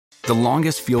The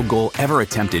longest field goal ever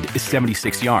attempted is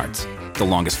 76 yards. The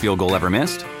longest field goal ever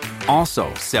missed?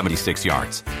 Also 76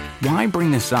 yards. Why bring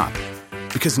this up?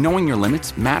 Because knowing your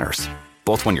limits matters,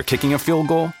 both when you're kicking a field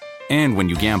goal and when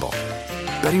you gamble.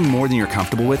 Betting more than you're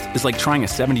comfortable with is like trying a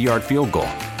 70-yard field goal.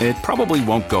 It probably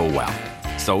won't go well.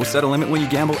 So set a limit when you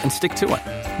gamble and stick to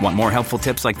it. Want more helpful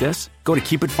tips like this? Go to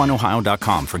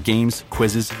keepitfunohio.com for games,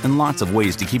 quizzes, and lots of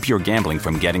ways to keep your gambling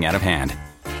from getting out of hand.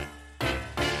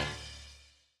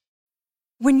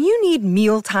 When you need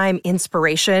mealtime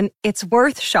inspiration, it's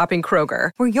worth shopping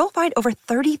Kroger, where you'll find over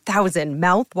 30,000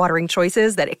 mouth-watering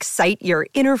choices that excite your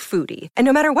inner foodie. And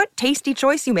no matter what tasty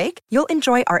choice you make, you'll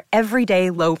enjoy our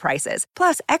everyday low prices,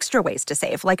 plus extra ways to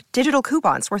save, like digital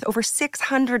coupons worth over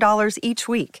 $600 each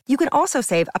week. You can also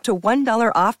save up to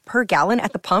 $1 off per gallon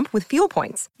at the pump with fuel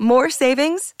points. More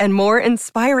savings and more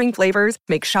inspiring flavors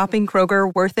make shopping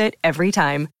Kroger worth it every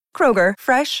time. Kroger,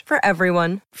 fresh for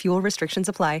everyone. Fuel restrictions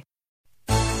apply.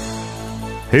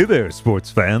 Hey there,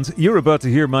 sports fans. You're about to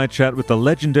hear my chat with the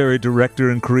legendary director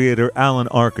and creator Allan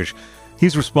Arkush.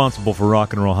 He's responsible for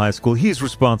Rock and Roll High School. He's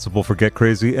responsible for Get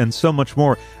Crazy and so much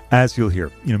more, as you'll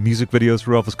hear. You know, music videos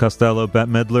for Elvis Costello,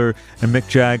 Bette Midler, and Mick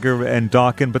Jagger, and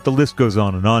Dawkins, but the list goes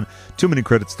on and on. Too many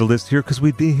credits to list here because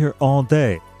we'd be here all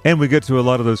day. And we get to a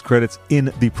lot of those credits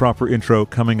in the proper intro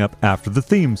coming up after the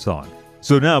theme song.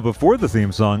 So now, before the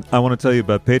theme song, I want to tell you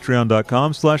about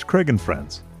patreon.com/Craig and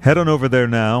Friends. Head on over there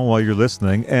now while you're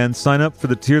listening and sign up for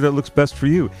the tier that looks best for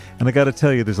you. And I got to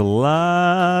tell you, there's a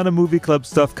lot of movie club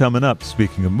stuff coming up.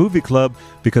 Speaking of movie club,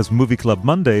 because Movie Club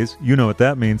Mondays, you know what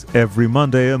that means. Every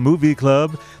Monday, a movie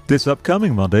club. This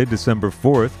upcoming Monday, December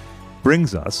 4th,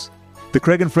 brings us the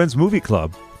Craig and Friends Movie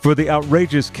Club for the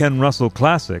outrageous Ken Russell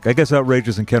classic. I guess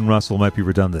outrageous and Ken Russell might be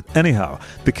redundant. Anyhow,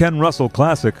 the Ken Russell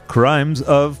classic, Crimes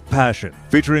of Passion,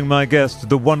 featuring my guest,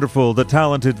 the wonderful, the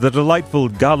talented, the delightful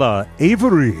Gala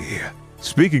Avery.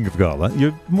 Speaking of Gala,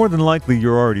 you're more than likely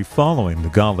you're already following the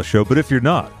Gala show, but if you're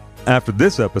not, after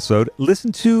this episode,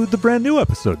 listen to the brand new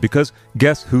episode, because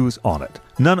guess who's on it?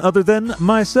 None other than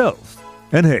myself.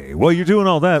 And hey, while you're doing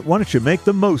all that, why don't you make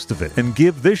the most of it and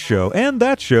give this show and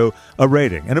that show a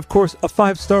rating? And of course, a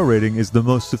 5-star rating is the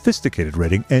most sophisticated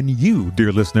rating, and you,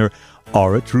 dear listener,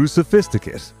 are a true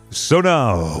sophisticate. So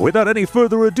now, without any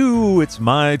further ado, it's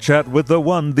my chat with the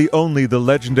one, the only, the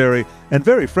legendary, and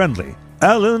very friendly,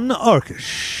 Allan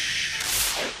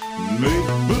Arkush. Make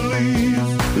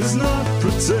believe is not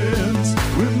pretend.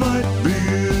 We might be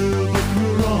ill, but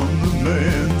we're on the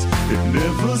mend. It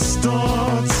never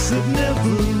starts, it never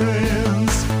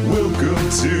ends. Welcome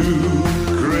to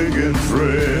Craig and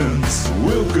Friends.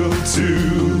 Welcome to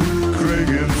Craig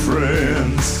and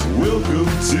Friends. Welcome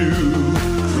to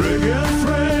Craig and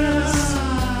Friends.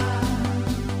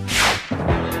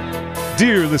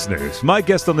 Dear listeners, my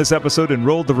guest on this episode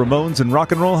enrolled the Ramones in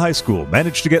Rock and Roll High School,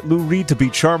 managed to get Lou Reed to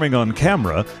be charming on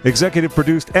camera, executive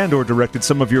produced and or directed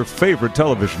some of your favorite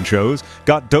television shows,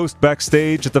 got dosed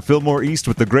backstage at the Fillmore East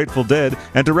with the Grateful Dead,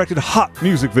 and directed hot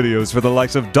music videos for the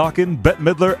likes of Dawkins, Bette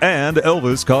Midler, and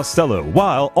Elvis Costello,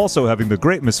 while also having the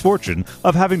great misfortune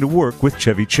of having to work with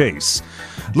Chevy Chase.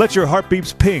 Let your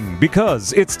heartbeats ping,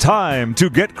 because it's time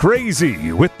to get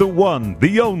crazy with the one,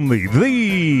 the only,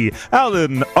 the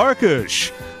Allan Arkush.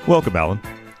 Welcome, Allan.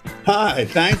 Hi,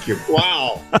 thank you.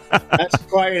 Wow, that's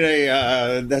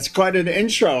quite an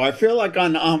intro. I feel like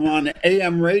I'm on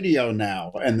AM radio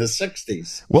now in the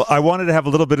 '60s. Well, I wanted to have a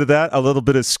little bit of that, a little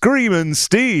bit of Screamin'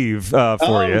 Steve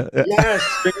for you. Yes,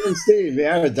 Screamin' Steve.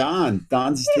 Yeah,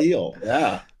 Don Steele.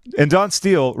 Yeah, and Don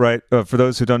Steele, right? For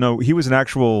those who don't know, he was an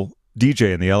actual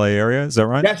DJ in the LA area. Is that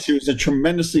right? Yes, he was a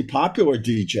tremendously popular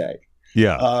DJ.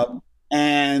 Yeah.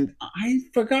 And I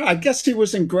forgot. I guess he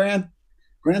was in Grand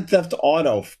Theft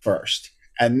Auto first.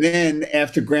 And then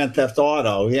after Grand Theft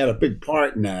Auto, he had a big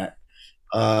part in that.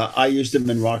 I used him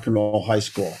in Rock and Roll High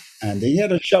School. And he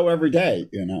had a show every day,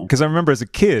 you know. Because I remember as a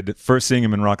kid first seeing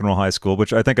him in Rock and Roll High School,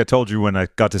 which I think I told you when I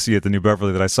got to see it at the New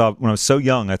Beverly that I saw when I was so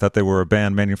young. I thought they were a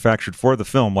band manufactured for the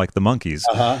film, like the Monkees.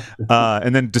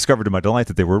 And then discovered to my delight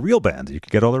that they were a real band. You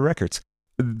could get all their records.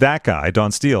 That guy,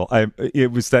 Don Steele,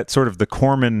 it was that sort of the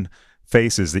Corman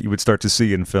faces that you would start to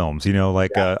see in films, you know,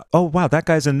 like, oh, wow, that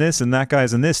guy's in this and that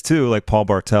guy's in this too, like Paul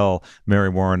Bartel, Mary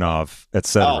Woronov,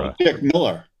 etc. Oh, Dick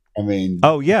Miller. I mean,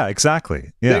 oh, yeah,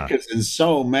 exactly. Yeah. Dick is in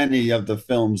so many of the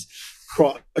films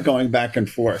going back and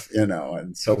forth, you know,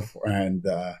 and so forth. And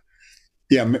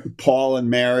Paul and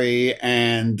Mary.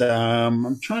 And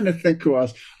I'm trying to think who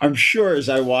else. I'm sure as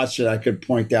I watched it, I could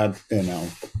point out, you know,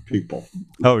 people.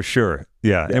 Oh, sure.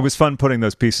 Yeah. It was fun putting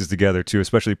those pieces together, too,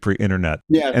 especially pre-internet.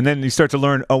 Yeah. And then you start to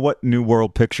learn, what New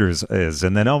World Pictures is.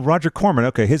 And then, Roger Corman,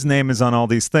 okay, his name is on all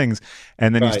these things.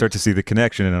 And then you start to see the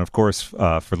connection. And, of course,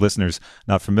 for listeners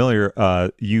not familiar,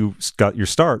 you got your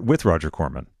start with Roger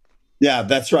Corman. Yeah,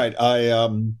 that's right.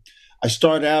 I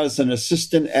started out as an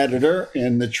assistant editor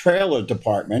in the trailer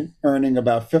department, earning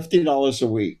about $50 a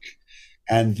week.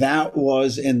 And that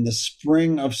was in the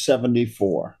spring of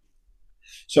 74.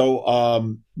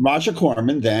 So Roger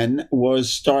Corman then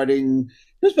was starting,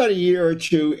 it was about a year or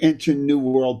two into New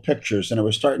World Pictures, and it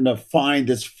was starting to find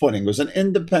its footing. It was an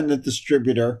independent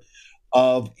distributor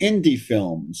of indie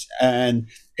films. And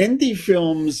indie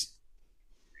films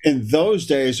in those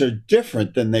days are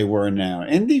different than they were now.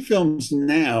 Indie films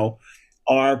now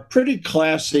are pretty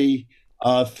classy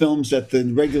films that the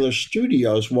regular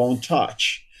studios won't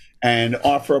touch, and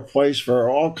offer a place for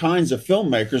all kinds of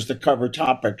filmmakers to cover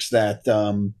topics that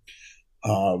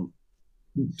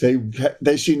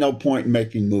they see no point in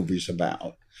making movies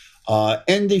about.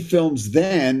 Indie films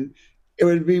then, it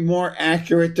would be more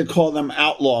accurate to call them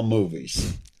outlaw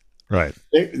movies. Right.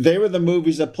 They were the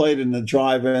movies that played in the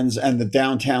drive-ins and the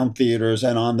downtown theaters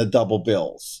and on the double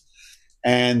bills.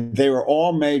 And they were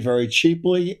all made very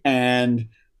cheaply. And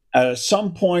at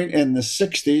some point in the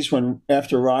 60s,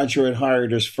 after Roger had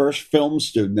hired his first film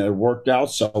student that had worked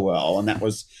out so well, and that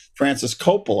was Francis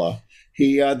Coppola,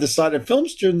 he decided film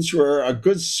students were a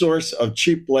good source of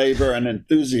cheap labor and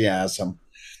enthusiasm.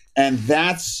 And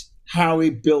that's how he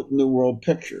built New World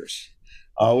Pictures,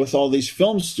 with all these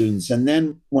film students. And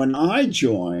then when I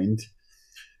joined,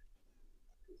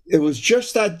 it was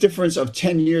just that difference of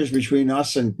 10 years between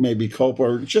us and maybe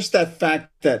Coppola, just that fact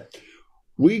that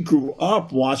we grew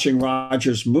up watching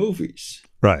Roger's movies.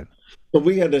 Right. But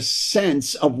we had a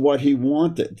sense of what he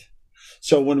wanted.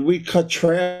 So when we cut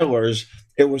trailers,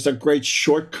 it was a great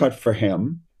shortcut for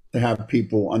him to have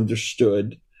people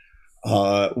understood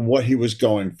what he was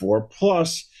going for.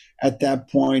 Plus, at that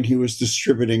point, he was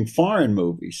distributing foreign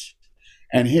movies.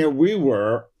 And here we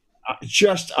were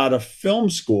just out of film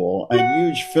school and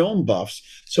huge film buffs.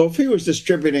 So if he was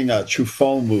distributing a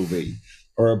Truffaut movie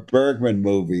or a Bergman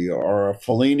movie or a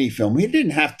Fellini film, he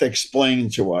didn't have to explain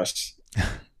to us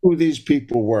who these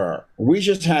people were. We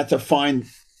just had to find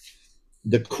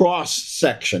the cross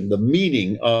section, the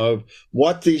meaning of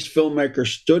what these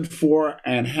filmmakers stood for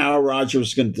and how Roger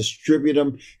was going to distribute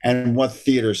them and what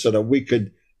theater, so that we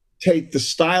could take the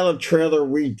style of trailer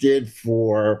we did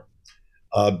for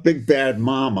Big Bad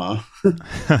Mama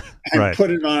and put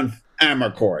it on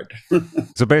Amarcord.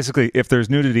 So basically, if there's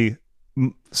nudity,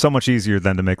 so much easier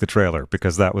than to make the trailer,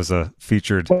 because that was a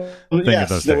feered thing of those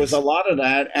days. There was a lot of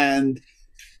that. And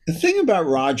the thing about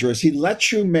Roger is he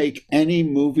let you make any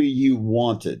movie you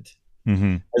wanted,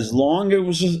 as long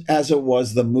as it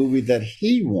was the movie that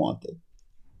he wanted.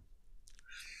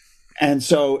 And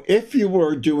so if you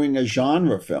were doing a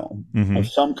genre film of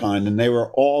some kind, and they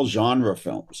were all genre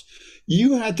films,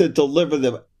 you had to deliver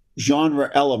the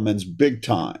genre elements big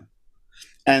time.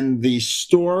 And the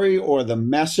story or the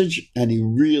message, and he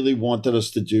really wanted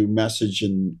us to do message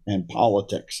and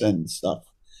politics and stuff,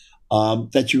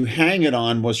 that you hang it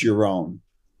on was your own.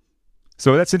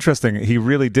 So that's interesting. He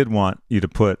really did want you to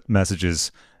put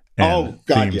messages and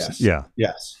themes. Yes. Yeah.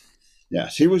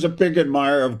 Yes. He was a big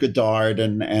admirer of Godard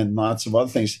and lots of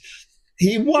other things.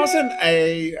 He wasn't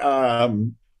a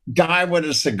guy with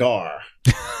a cigar.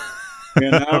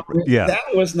 Yeah.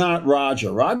 That was not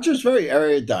Roger. Roger's very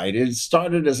erudite. He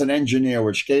started as an engineer,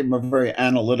 which gave him a very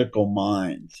analytical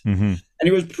mind. And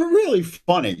he was really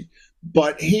funny,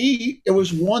 but it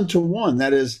was one-to-one.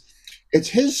 That is, it's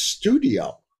his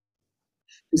studio.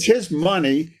 It's his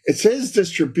money. It's his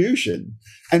distribution.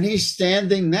 And he's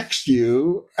standing next to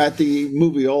you at the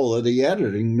moviola, the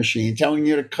editing machine, telling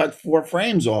you to cut 4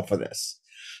 frames off of this.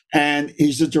 And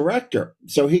he's a director.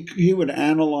 So he would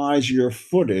analyze your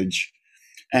footage,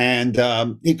 and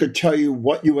he could tell you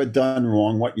what you had done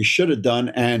wrong, what you should have done,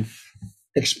 and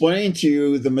explain to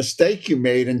you the mistake you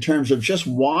made in terms of just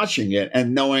watching it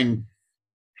and knowing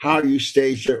how you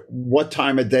staged it, what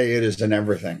time of day it is, and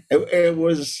everything.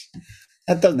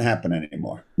 That doesn't happen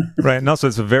anymore. Right. And also,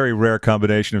 it's a very rare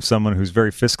combination of someone who's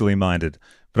very fiscally minded,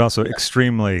 but also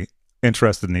extremely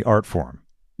interested in the art form.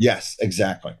 Yes,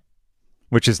 exactly.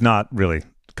 Which is not really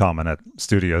common at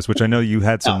studios, which I know you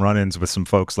had some run-ins with some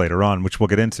folks later on, which we'll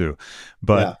get into.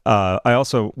 But I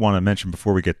also want to mention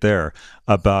before we get there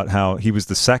about how he was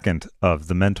the second of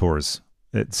the mentors,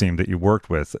 it seemed, that you worked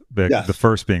with, the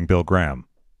first being Bill Graham.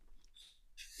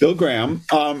 Bill Graham.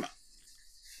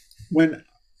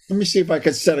 Let me see if I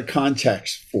could set a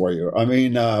context for you. I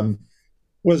mean,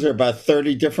 Was there about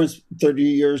 30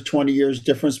 years, 20 years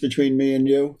difference between me and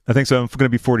you? I think so. I'm going to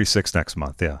be 46 next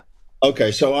month. Yeah.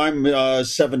 Okay, so I'm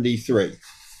 73.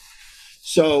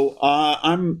 So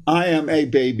I am a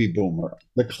baby boomer,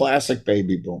 the classic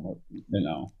baby boomer,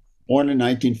 born in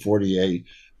 1948.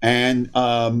 And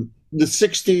the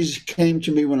 60s came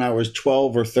to me when I was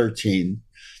 12 or 13.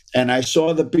 And I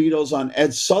saw the Beatles on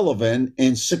Ed Sullivan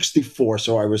in 64.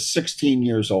 So I was 16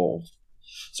 years old.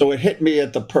 So it hit me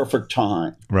at the perfect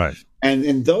time. Right. And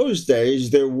in those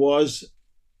days, there was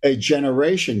a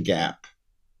generation gap,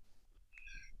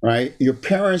 right? Your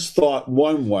parents thought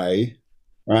one way,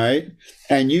 right?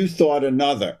 And you thought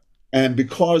another. And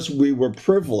because we were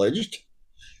privileged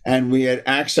and we had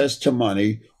access to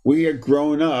money, we had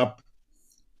grown up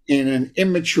in an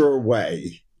immature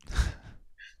way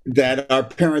that our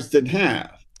parents didn't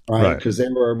have, right? Because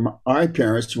our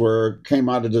parents came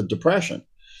out of the Depression.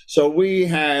 So we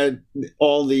had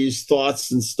all these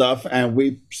thoughts and stuff, and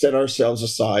we set ourselves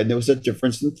aside. There was a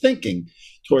difference in thinking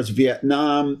towards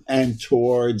Vietnam and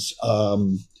towards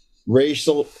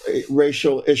racial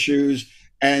issues,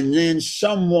 and then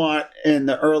somewhat in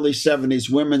the early 70s,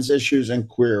 women's issues and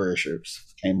queer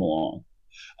issues came along.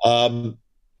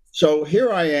 So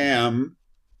here I am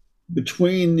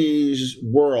between these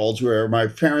worlds where my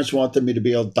parents wanted me to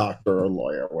be a doctor or a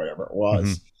lawyer or whatever it was.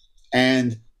 Mm-hmm.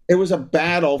 And it was a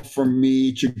battle for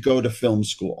me to go to film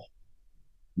school.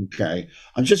 Okay.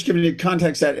 I'm just giving you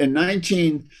context that in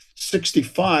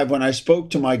 1965, when I spoke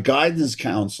to my guidance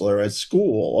counselor at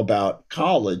school about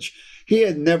college, he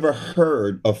had never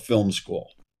heard of film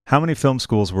school. How many film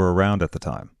schools were around at the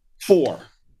time? 4.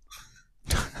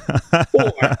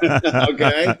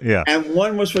 Okay. Yeah. And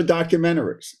one was for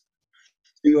documentaries.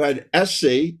 You had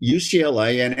SC,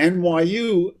 UCLA, and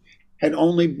NYU had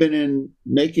only been in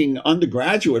making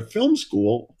undergraduate film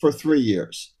school for 3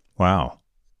 years. Wow.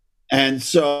 And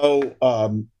so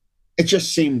it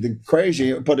just seemed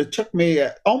crazy, but it took me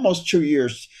almost 2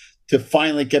 years to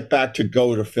finally get back to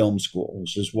go to film school,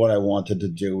 which is what I wanted to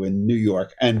do in New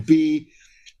York and be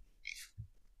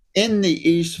in the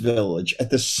East Village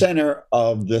at the center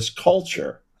of this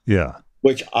culture. Yeah.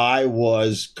 Which I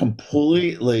was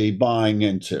completely buying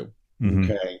into.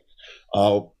 Mm-hmm. Okay.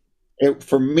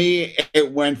 For me,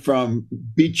 it went from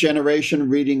Beat Generation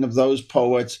reading of those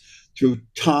poets through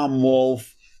Tom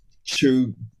Wolfe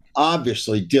to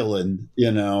obviously Dylan,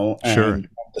 and sure.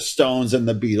 the Stones and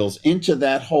the Beatles into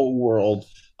that whole world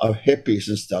of hippies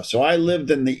and stuff. So I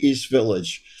lived in the East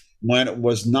Village when it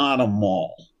was not a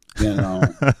mall.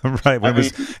 Right.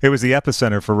 It was the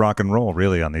epicenter for rock and roll,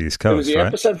 really, on the East Coast. It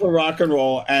was the epicenter for rock and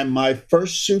roll. And my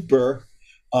first super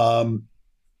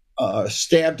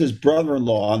stabbed his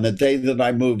brother-in-law on the day that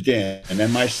I moved in, and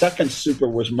then my second super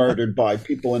was murdered by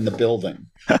people in the building.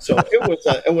 So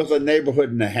it was a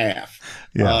neighborhood and a half.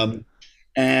 Yeah.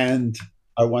 And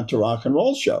I went to rock and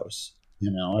roll shows.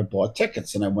 I bought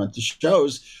tickets and I went to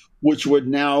shows, which would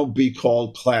now be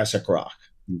called classic rock.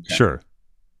 Okay? Sure.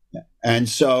 Yeah. And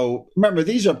so, remember,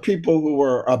 these are people who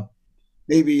were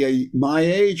maybe my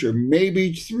age or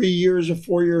maybe 3 years or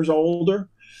 4 years older.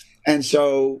 And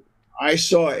so I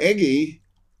saw Iggy.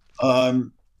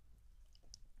 No,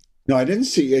 I didn't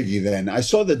see Iggy then. I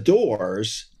saw the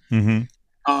Doors mm-hmm.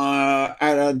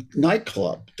 At a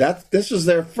nightclub. This was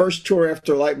their first tour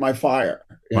after Light My Fire.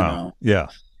 Wow. Yeah.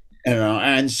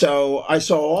 And so I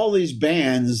saw all these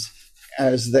bands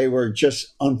as they were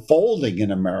just unfolding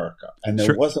in America, and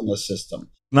there wasn't a system.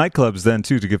 Nightclubs then,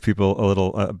 too, to give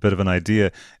people a bit of an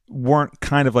idea, weren't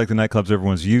kind of like the nightclubs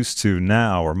everyone's used to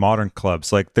now, or modern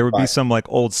clubs. Like there would be some like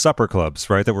old supper clubs,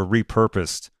 right, that were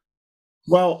repurposed.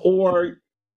 Well, or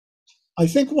I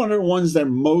think one of the ones that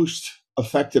most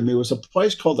affected me was a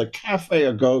place called the Cafe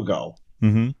A Go-Go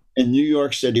mm-hmm. in New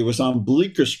York City. It was on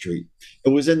Bleecker Street. It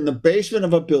was in the basement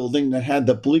of a building that had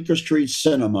the Bleecker Street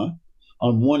Cinema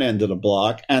on one end of the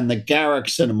block and the Garrick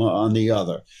Cinema on the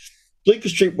other. Bleecker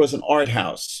Street was an art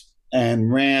house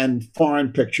and ran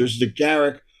foreign pictures. The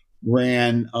Garrick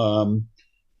ran a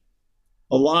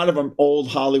lot of them old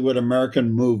Hollywood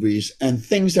American movies and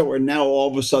things that were now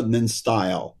all of a sudden in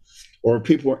style, or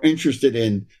people were interested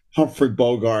in Humphrey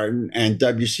Bogart and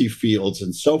W.C. Fields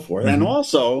and so forth. Mm-hmm. And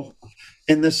also,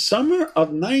 in the summer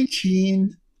of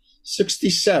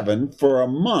 1967, for a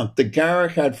month, the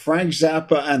Garrick had Frank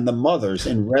Zappa and the Mothers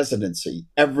in residency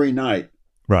every night.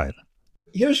 Right.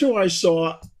 Here's who I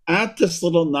saw at this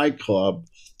little nightclub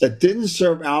that didn't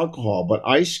serve alcohol, but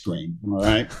ice cream, all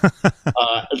right?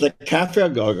 The Cafe A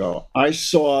Go-Go. I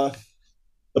saw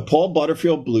the Paul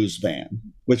Butterfield Blues Band,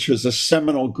 which was a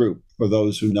seminal group for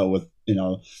those who know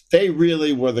they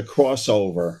really were the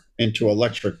crossover into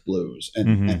electric blues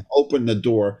and opened the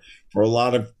door for a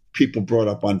lot of people brought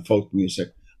up on folk music.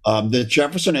 The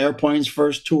Jefferson Airplane's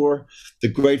first tour, the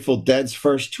Grateful Dead's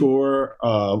first tour,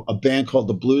 a band called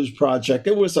the Blues Project.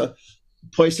 It was a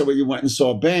place where you went and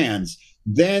saw bands.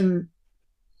 Then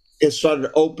it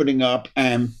started opening up,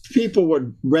 and people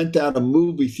would rent out a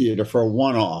movie theater for a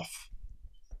one-off,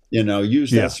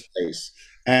 use that space.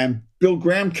 And Bill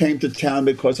Graham came to town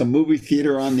because a movie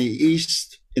theater in the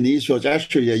East was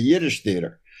actually a Yiddish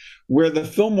theater. Where the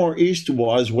Fillmore East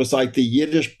was like the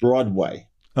Yiddish Broadway.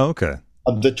 Okay.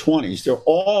 Of the 1920s. There were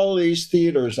all these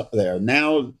theaters up there.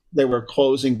 Now they were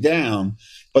closing down,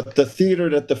 but the theater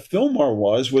that the Fillmore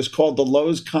was called the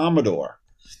Lowe's Commodore,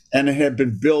 and it had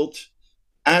been built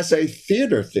as a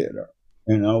theater,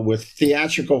 with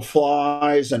theatrical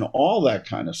flies and all that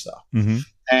kind of stuff. Mm-hmm.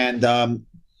 And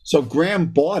so Graham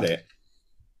bought it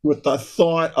with the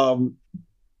thought of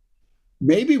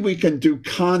maybe we can do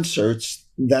concerts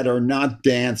that are not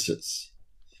dances.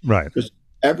 Right. Because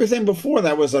everything before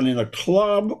that was in a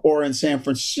club or in San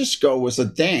Francisco was a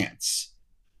dance.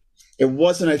 It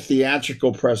wasn't a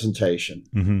theatrical presentation.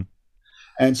 Mm-hmm.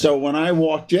 And so when I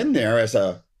walked in there as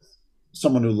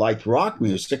someone who liked rock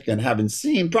music and having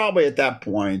seen probably at that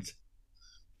point,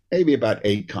 maybe about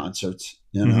 8 concerts,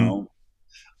 maybe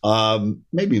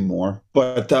more.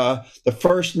 But the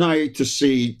first night to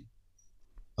see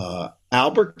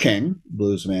Albert King,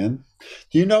 bluesman.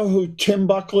 Do you know who Tim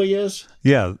Buckley is?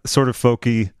 Yeah, sort of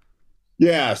folky.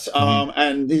 Yes,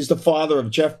 and he's the father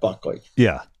of Jeff Buckley.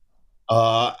 Yeah,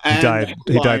 and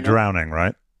he died drowning,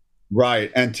 right?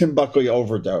 Right, and Tim Buckley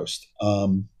overdosed.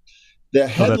 The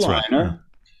headliner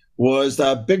was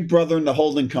Big Brother and the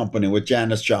Holding Company with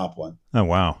Janis Joplin. Oh,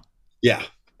 wow. Yeah,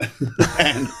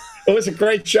 and it was a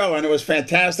great show, and it was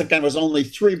fantastic, and it was only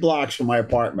 3 blocks from my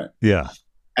apartment. Yeah.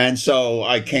 And so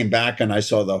I came back and I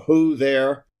saw the Who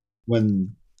there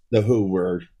when the Who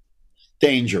were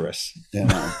dangerous,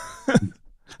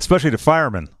 especially to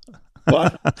firemen.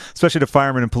 What? Especially to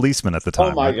firemen and policemen at the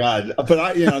time. Oh my God!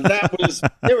 But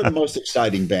they were the most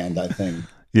exciting band, I think.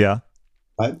 Yeah.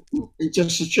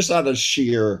 Just out of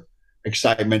sheer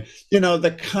excitement,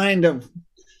 the kind of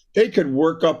they could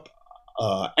work up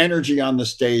energy on the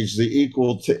stage. The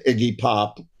equal to Iggy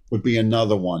Pop would be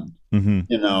another one.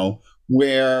 Mm-hmm.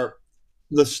 Where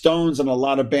the Stones and a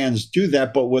lot of bands do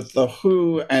that, but with the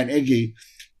Who and Iggy,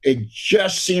 it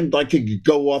just seemed like it could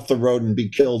go off the road and be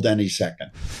killed any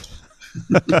second.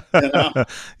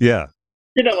 Yeah.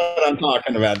 You know what I'm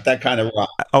talking about, that kind of rock.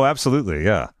 Oh, absolutely,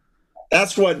 yeah.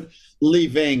 That's what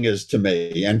Leaving is to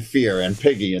me, and Fear and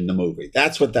Piggy in the movie.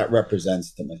 That's what that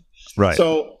represents to me. Right.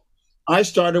 So I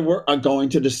started going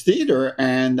to this theater,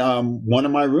 and one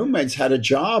of my roommates had a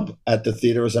job at the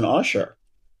theater as an usher.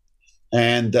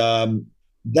 And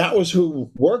that was who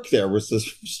worked there, was the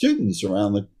students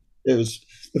around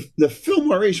the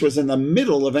Fillmore East was in the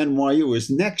middle of NYU. It was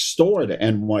next door to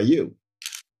NYU.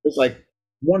 It was like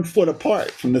 1 foot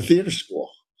apart from the theater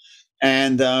school.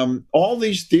 And all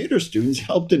these theater students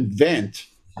helped invent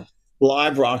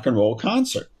live rock and roll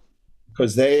concert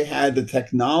because they had the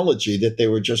technology that they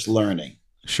were just learning.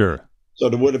 Sure. So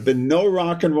there would have been no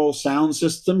rock and roll sound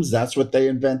systems. That's what they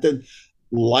invented.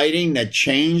 Lighting that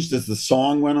changed as the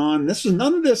song went on.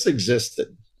 None of this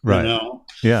existed. Right.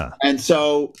 Yeah. And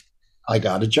so I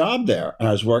got a job there, and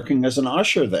I was working as an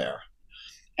usher there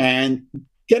and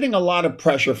getting a lot of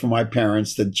pressure from my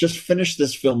parents to just finish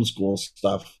this film school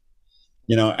stuff,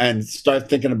 and start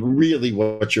thinking of really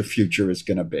what your future is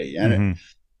going to be. And,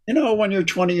 when you're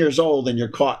 20 years old and you're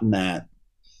caught in that,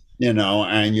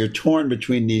 and you're torn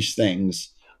between these things,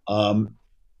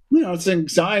 it's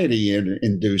anxiety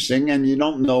inducing, and you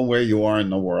don't know where you are in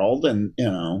the world. And,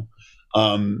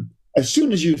 as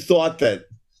soon as you thought that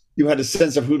you had a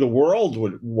sense of who the world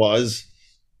was,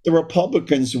 the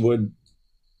Republicans would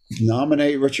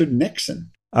nominate Richard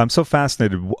Nixon. I'm so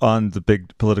fascinated on the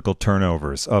big political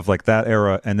turnovers of like that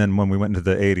era. And then when we went into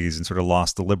the 80s and sort of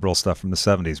lost the liberal stuff from the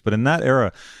 70s. But in that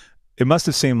era, it must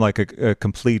have seemed like a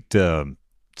complete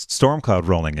storm cloud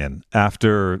rolling in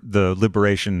after the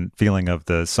liberation feeling of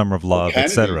the Summer of Love,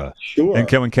 etc. Sure. And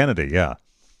Kevin Kennedy, yeah.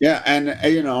 Yeah, and,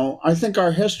 I think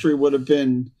our history would have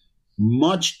been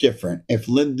much different if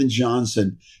Lyndon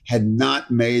Johnson had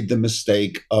not made the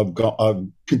mistake of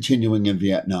continuing in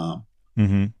Vietnam.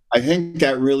 Mm-hmm. I think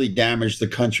that really damaged the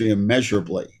country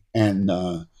immeasurably, and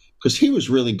because he was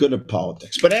really good at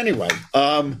politics. But anyway,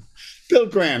 Bill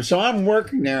Graham. So I'm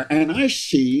working there, and I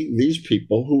see these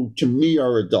people who, to me,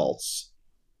 are adults.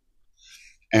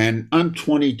 And I'm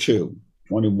 22,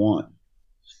 21.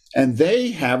 And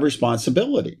they have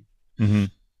responsibility. Mm-hmm.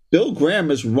 Bill Graham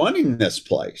is running this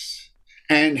place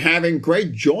and having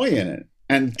great joy in it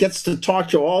and gets to talk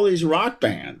to all these rock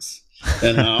bands,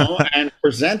 and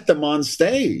present them on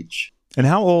stage. And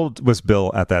how old was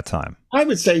Bill at that time? I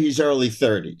would say he's early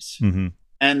 30s. Mm-hmm.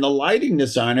 And the lighting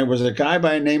designer was a guy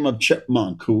by the name of Chip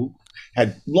Monk, who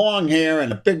had long hair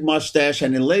and a big mustache.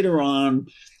 And then later on,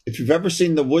 if you've ever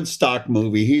seen the Woodstock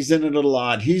movie, he's in it a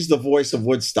lot. He's the voice of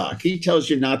Woodstock. He tells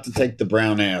you not to take the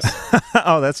brown ass.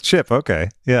 Oh, that's Chip. Okay.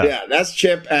 Yeah. Yeah, that's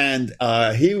Chip. And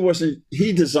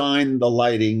he designed the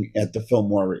lighting at the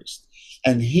Fillmore East.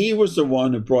 And he was the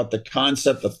one who brought the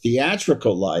concept of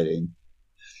theatrical lighting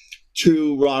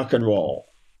to rock and roll.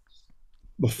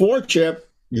 Before Chip,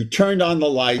 you turned on the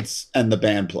lights and the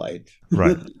band played.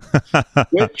 Right.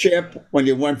 With Chip, when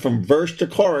you went from verse to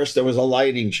chorus, there was a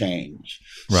lighting change.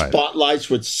 Right. Spotlights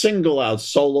would single out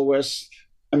soloists.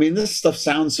 I mean, this stuff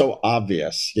sounds so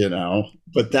obvious,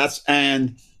 but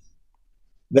and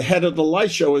the head of the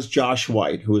light show is Josh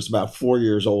White, who is about 4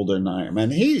 years older than I am.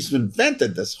 And he's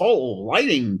invented this whole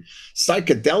lighting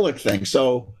psychedelic thing.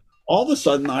 So all of a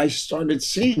sudden, I started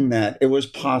seeing that it was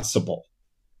possible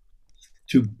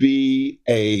to be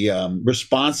a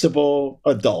responsible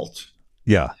adult.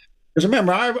 Yeah. Because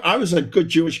remember, I was a good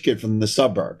Jewish kid from the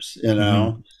suburbs,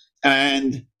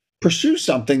 and pursue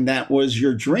something that was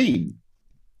your dream,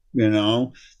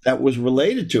 that was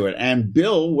related to it. And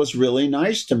Bill was really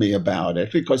nice to me about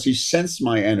it because he sensed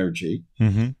my energy.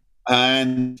 Mm-hmm.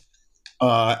 And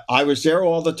I was there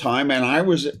all the time. And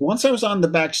once I was on the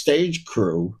backstage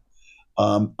crew,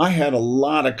 I had a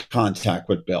lot of contact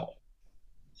with Bill.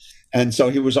 And so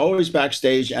he was always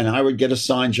backstage, and I would get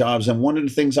assigned jobs. And one of the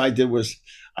things I did was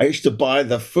I used to buy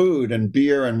the food and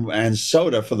beer and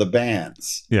soda for the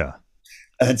bands. Yeah.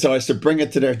 And so I used to bring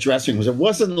it to their dressing rooms. It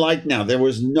wasn't like now. There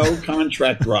was no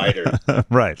contract writer.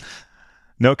 Right.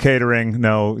 No catering.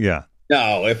 No. Yeah.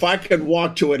 No, if I could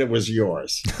walk to it, it was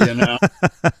yours,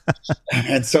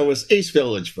 And so it was East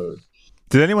Village food.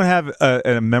 Did anyone have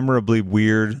a memorably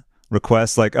weird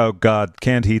request, like, oh God,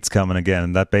 canned heat's coming again,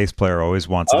 and that bass player always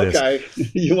wants this? Okay,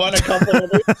 you want a couple of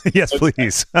these? Yes,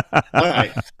 please. All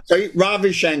right. So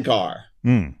Ravi Shankar,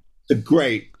 the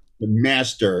great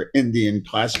master Indian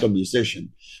classical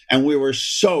musician, and we were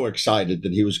so excited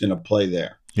that he was going to play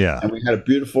there. Yeah, and we had a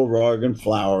beautiful rug and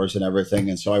flowers and everything.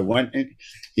 And so I went in.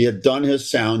 He had done his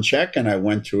sound check, and I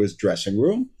went to his dressing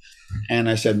room, and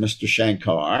I said, "Mr.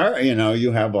 Shankar,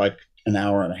 you have like an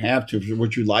hour and a half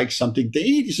would you like something to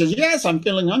eat?" He says, "Yes, I'm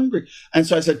feeling hungry." And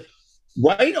so I said,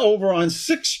 "Right over on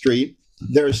 6th Street,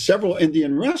 there's several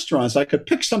Indian restaurants. I could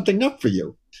pick something up for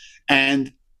you."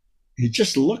 And he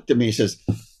just looked at me. He says,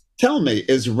 "Tell me,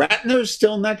 is Ratner's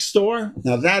still next door?"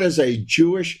 Now that is a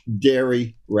Jewish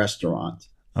dairy restaurant.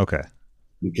 Okay.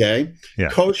 Yeah.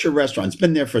 Kosher restaurant. It's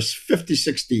been there for 50,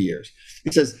 60 years.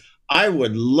 He says, "I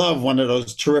would love one of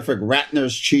those terrific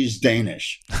Ratner's cheese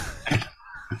Danish."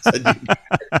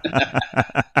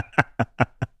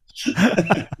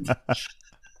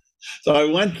 So I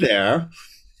went there.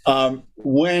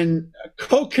 When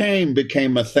cocaine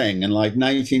became a thing in like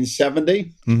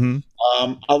 1970,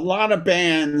 a lot of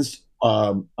bands,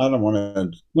 a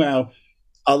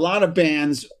lot of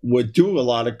bands would do a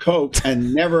lot of coke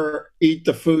and never eat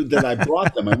the food that I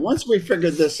brought them. And once we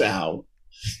figured this out,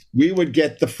 we would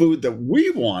get the food that we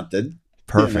wanted.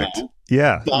 Perfect.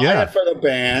 Yeah. Buy it for the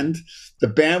band. The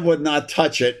band would not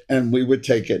touch it, and we would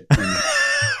take it.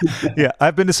 Yeah,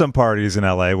 I've been to some parties in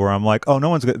LA where I'm like, "Oh, no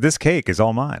one's this cake is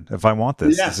all mine. If I want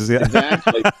this, yes, this is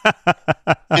exactly."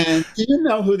 And do you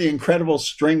know who the Incredible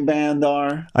String Band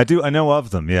are? I do. I know of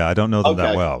them. Yeah, I don't know them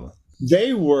that well.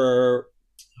 They were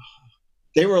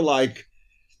like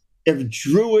if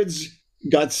Druids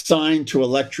got signed to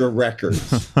Elektra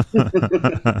Records.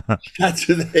 That's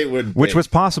who they would be. Which was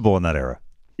possible in that era.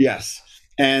 Yes.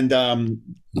 And a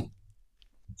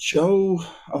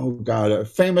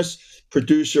famous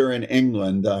producer in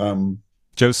England.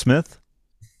 Joe Smith?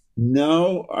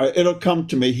 No, it'll come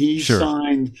to me. He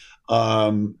signed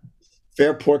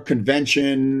Fairport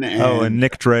Convention. And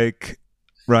Nick Drake,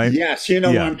 right? Yes, you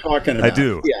know what I'm talking about. I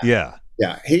do, yeah.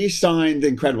 Yeah, he signed the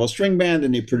Incredible String Band,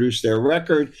 and he produced their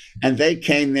record, and they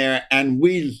came there, and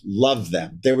we loved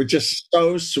them. They were just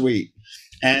so sweet.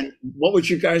 And what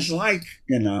would you guys like,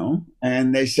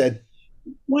 And they said,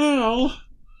 "Well,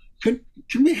 can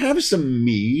we have some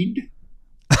mead?"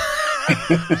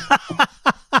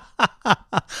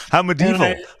 How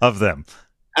medieval of them.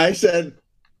 I said,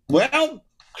 "Well,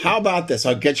 how about this?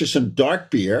 I'll get you some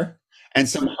dark beer and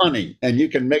some honey, and you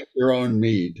can make your own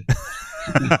mead."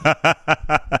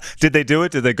 Did they do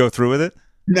it? Did they go through with it?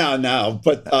 No,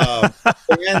 but the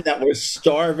band that was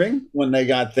starving when they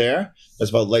got there, was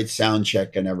about late sound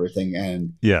check and everything,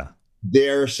 and Yeah.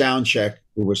 their sound check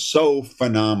was so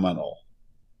phenomenal,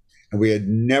 and we had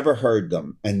never heard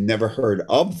them and never heard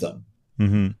of them.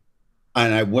 Mm-hmm.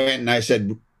 And I went and I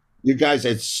said, "You guys,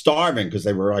 it's starving," because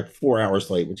they were like 4 hours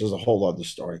late, which is a whole other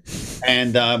story.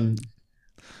 And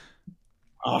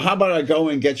how about I go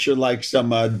and get you like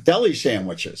some deli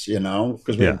sandwiches,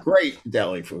 because we Yeah. have great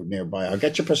deli food nearby. I'll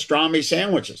get you pastrami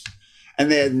sandwiches.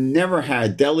 And they had never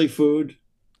had deli food.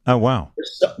 Oh, wow.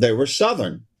 They were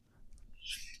Southern.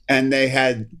 And they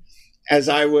had, as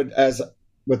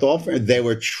with all fairness, they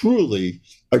were truly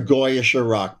a Goyish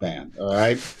rock band, all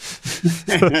right?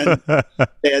 And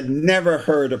they had never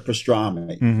heard of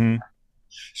pastrami. Mm-hmm.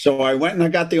 So I went and I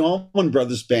got the Allman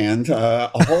Brothers Band, a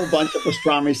whole bunch of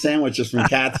pastrami sandwiches from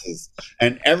Katz's.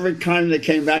 And every time they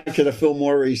came back to the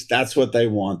Fillmore East, that's what they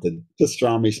wanted,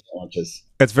 pastrami sandwiches.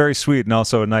 It's very sweet, and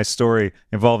also a nice story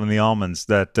involving the almonds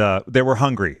that they were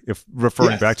hungry, if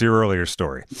referring back to your earlier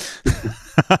story.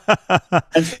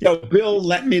 And so Bill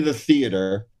lent me the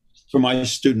theater for my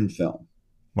student film.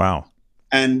 Wow.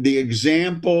 And the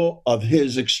example of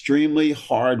his extremely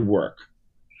hard work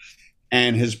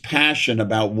and his passion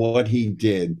about what he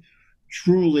did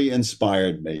truly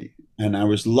inspired me. And I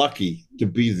was lucky to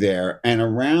be there and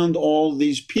around all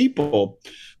these people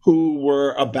who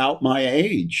were about my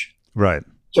age. Right.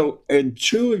 So in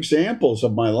two examples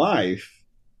of my life,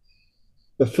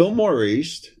 the Fillmore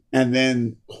East and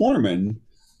then Corman,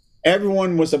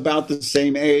 everyone was about the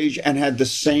same age and had the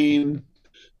same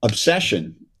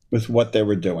obsession with what they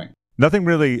were doing. Nothing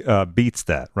really beats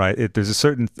that, right? There's a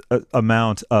certain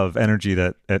amount of energy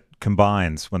that it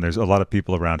combines when there's a lot of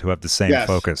people around who have the same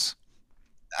focus.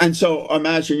 And so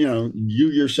imagine, you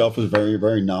yourself was very,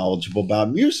 very knowledgeable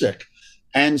about music.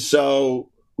 And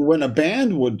so when a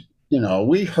band would,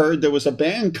 we heard there was a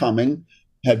band coming,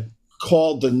 had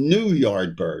called the New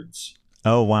Yardbirds.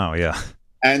 Oh, wow, yeah.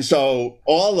 And so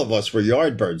all of us were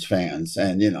Yardbirds fans,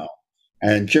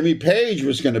 and Jimmy Page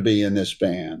was going to be in this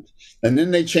band. And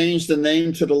then they changed the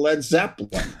name to the Led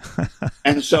Zeppelin.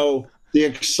 And so the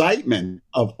excitement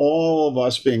of all of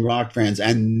us being rock fans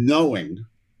and knowing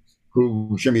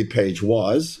who Jimmy Page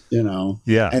was,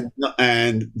 Yeah.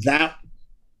 And that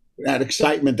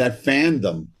excitement, that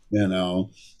fandom,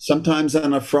 sometimes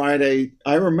on a Friday,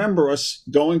 I remember us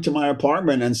going to my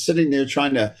apartment and sitting there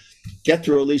trying to get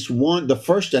through at least the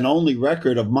first and only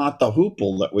record of Mott the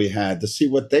Hoople that we had to see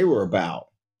what they were about.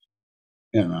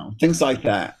 Things like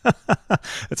that.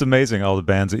 It's amazing all the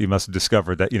bands that you must have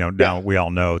discovered that, now we all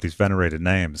know these venerated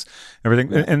names,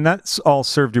 everything. Yeah. And that's all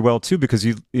served you well too, because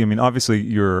obviously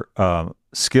your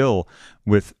skill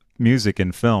with music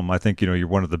and film, I think, you're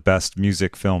one of the best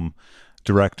music film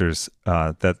directors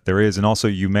that there is. And also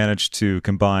you managed to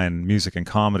combine music and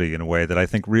comedy in a way that I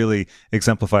think really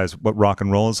exemplifies what rock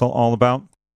and roll is all about.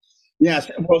 Yes.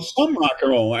 Well, some rock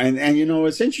and roll. And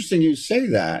it's interesting you say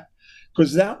that,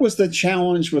 because that was the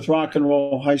challenge with Rock and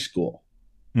Roll High School,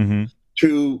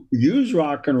 to use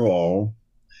rock and roll.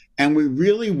 And we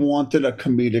really wanted a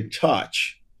comedic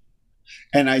touch.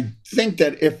 And I think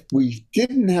that if we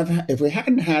hadn't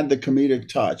had the comedic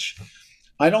touch,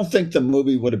 I don't think the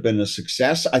movie would have been a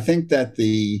success. I think that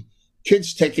the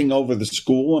kids taking over the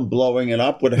school and blowing it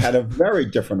up would have had a very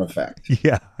different effect.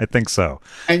 Yeah, I think so.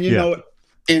 And,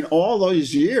 in all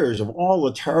those years of all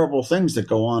the terrible things that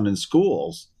go on in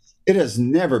schools, it has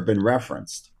never been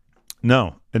referenced.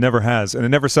 No, it never has. And it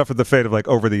never suffered the fate of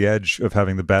Over the Edge of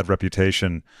having the bad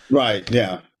reputation. Right,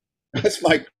 yeah. That's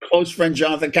my close friend,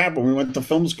 Jonathan Kaplan. We went to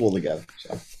film school together.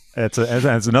 So. It's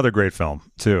another great film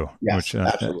too. Yes, which,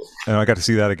 absolutely. And I got to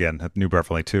see that again at New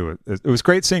Beverly too. It was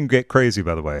great seeing Get Crazy,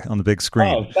 by the way, on the big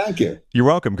screen. Oh, thank you. You're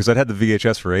welcome, because I'd had the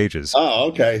VHS for ages. Oh,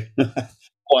 okay.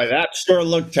 Boy, that sure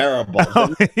looked terrible.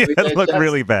 It looked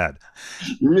really bad.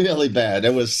 Really bad.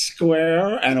 It was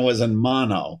square and it was in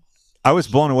mono. I was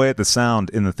blown away at the sound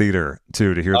in the theater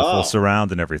too, to hear the full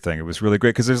surround and everything. It was really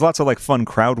great because there's lots of fun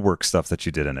crowd work stuff that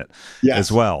you did in it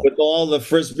as well. With all the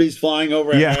frisbees flying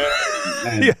over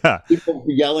and people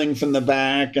yelling from the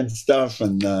back and stuff.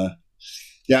 And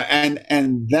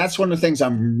and that's one of the things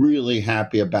I'm really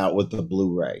happy about with the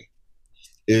Blu-ray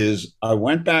is I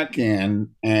went back in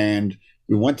and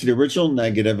we went to the original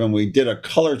negative and we did a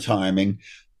color timing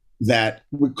that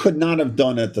we could not have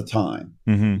done at the time.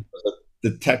 Mm-hmm.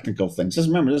 The technical things. Just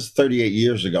remember, this is 38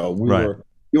 years ago.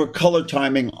 You were color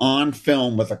timing on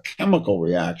film with a chemical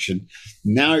reaction.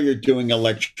 Now you're doing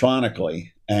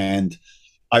electronically. And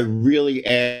I really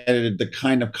added the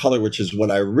kind of color, which is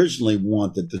what I originally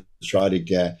wanted to try to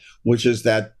get, which is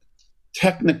that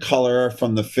Technicolor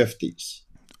from the 50s.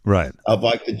 Right. of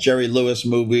like the Jerry Lewis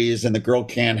movies and The Girl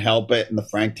Can't Help It and the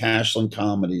Frank Tashlin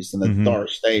comedies and the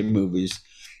Doris Day movies.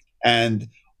 And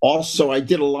also I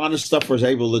did a lot of stuff where I was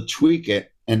able to tweak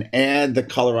it and add the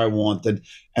color I wanted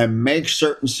and make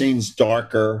certain scenes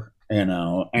darker, and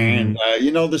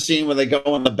the scene where they go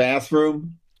in the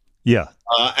bathroom? Yeah.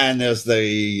 And there's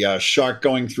the shark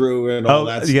going through and all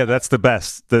that. Yeah, that's the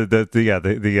best.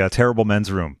 The terrible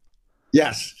men's room.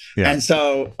 Yes. Yeah. And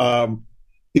so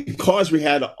because we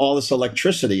had all this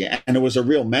electricity and it was a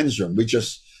real men's room, we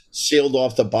just sealed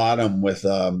off the bottom with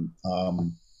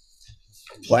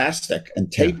plastic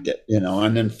and taped it,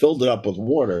 and then filled it up with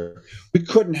water. We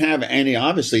couldn't have any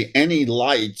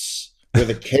lights where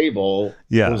the cable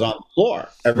was on the floor.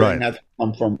 Everything had to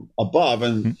come from above.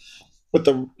 And with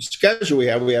the schedule we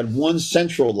had one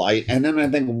central light, and then I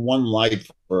think one light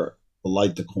for the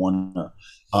light the corner.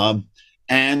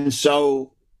 And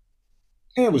so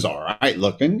it was all right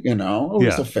looking, it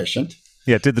was efficient.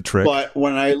 Yeah, it did the trick. But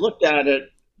when I looked at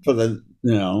it for the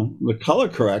color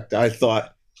correct, I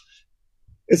thought,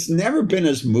 it's never been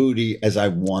as moody as I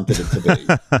wanted it to be.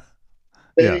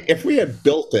 If we had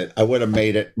built it, I would have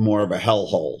made it more of a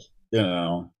hellhole,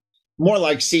 more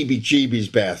like CBGB's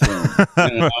bathroom.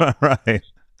 Right.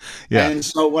 Yeah. And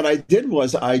so what I did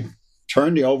was I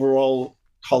turned the overall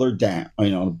color down,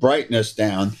 the brightness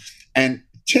down, and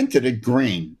tinted it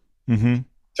green.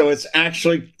 So it's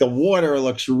actually, the water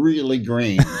looks really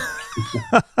green.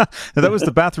 Now, that was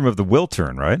the bathroom of the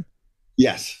Wiltern, right?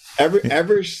 Yes.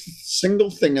 Every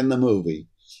single thing in the movie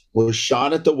was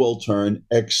shot at the Wiltern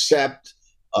except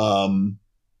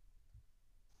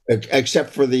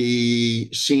for the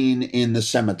scene in the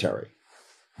cemetery.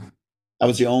 That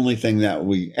was the only thing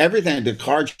the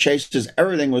car chases,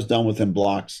 everything was done within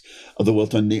blocks of the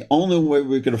Wiltern. The only way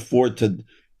we could afford to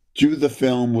do the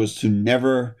film was to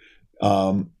never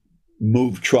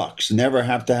move trucks, never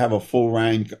have to have a full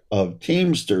rank of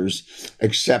Teamsters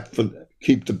except for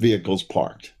keep the vehicles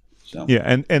parked. So.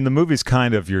 Yeah, and the movie's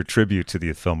kind of your tribute to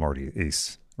the Fillmore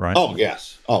East, right? Oh,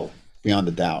 yes. Oh, beyond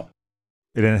a doubt.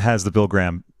 And it has the Bill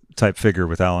Graham type figure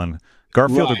with Alan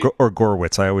Garfield or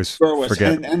Gorwitz. I always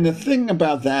forget. And the thing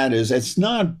about that is it's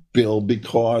not Bill,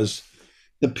 because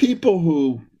the people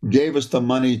who gave us the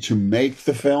money to make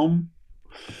the film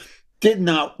did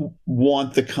not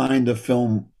want the kind of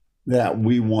film that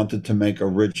we wanted to make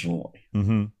originally.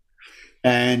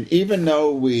 And even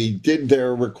though we did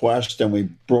their request and we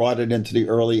brought it into the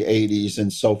early 80s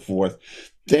and so forth,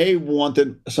 they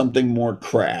wanted something more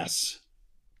crass.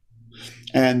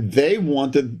 And they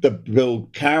wanted the Bill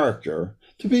character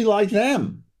to be like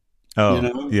them.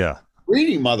 Oh, yeah.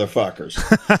 Greedy motherfuckers.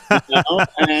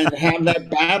 And have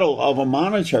that battle of a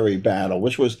monetary battle,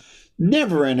 which was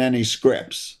never in any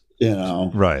scripts,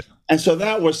 Right. And so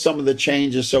that was some of the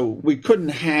changes. So we couldn't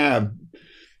have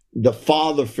the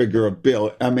father figure of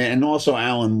Bill. I mean, and also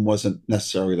Alan wasn't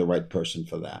necessarily the right person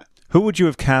for that. Who would you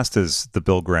have cast as the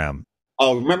Bill Graham?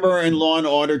 Oh, remember in Law and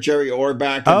Order, Jerry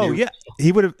Orbach? Oh, yeah.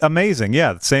 He would have, amazing.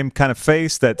 Yeah. The same kind of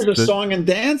face. He was a song and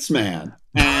dance man.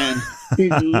 And he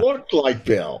looked like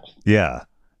Bill. Yeah.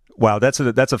 Wow. That's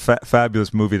a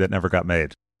fabulous movie that never got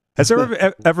made. Has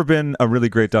there ever been a really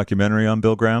great documentary on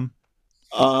Bill Graham?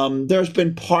 There's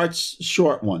been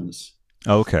short ones.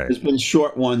 Okay. There's been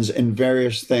short ones in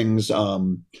various things. There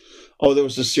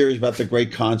was a series about the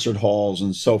great concert halls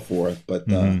and so forth, but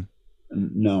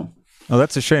no. Oh,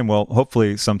 that's a shame. Well,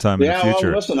 hopefully sometime in the future.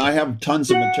 Well, listen, I have tons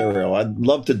of material. I'd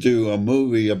love to do a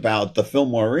movie about the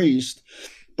Fillmore East,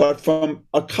 but from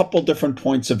a couple different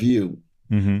points of view.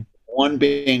 One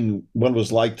being what it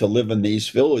was like to live in the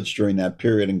East Village during that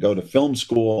period and go to film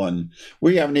school. And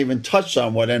we haven't even touched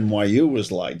on what NYU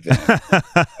was like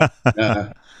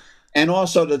then. And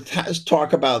also to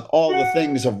talk about all the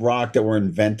things of rock that were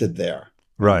invented there.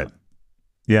 Right.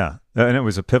 Yeah. And it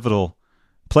was a pivotal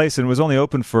place, and it was only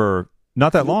open for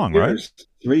not that long, right?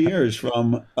 3 years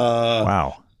from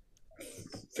wow,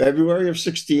 February of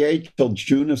 68 till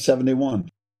June of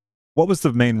 71. What was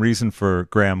the main reason for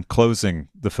Graham closing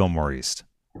the Fillmore East?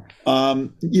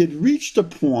 You'd reached a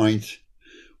point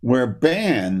where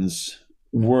bands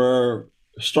were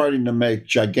starting to make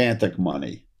gigantic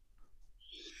money.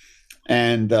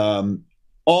 And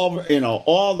all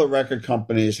the record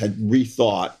companies had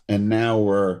rethought and now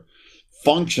were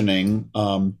functioning.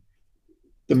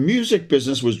 The music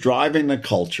business was driving the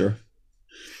culture,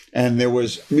 and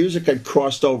music had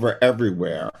crossed over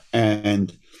everywhere,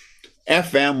 and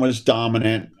FM was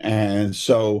dominant. And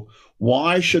so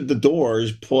why should the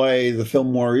Doors play the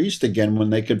Fillmore East again when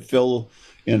they could fill,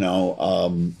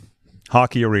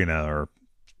 Hockey arena or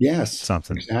yes,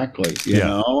 something? Exactly. You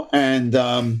know, and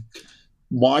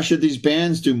why should these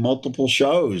bands do multiple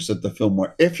shows at the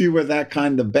Fillmore if you were that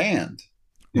kind of band?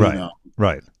 Right. Know?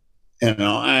 Right.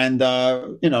 And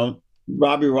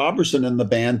Robbie Robertson and the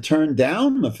band turned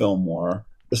down the Fillmore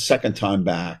the second time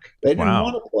back. They didn't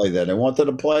want to play there. They wanted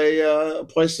to play a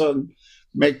place to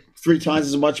make 3 times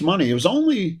as much money. It was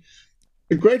only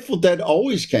the Grateful Dead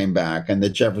always came back, and the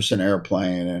Jefferson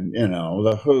Airplane, and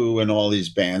the Who, and all these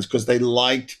bands, because they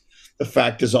liked the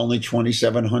fact there's only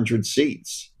 2,700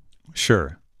 seats.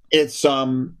 Sure. It's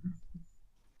how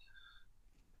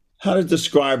to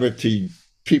describe it to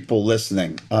people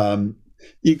listening.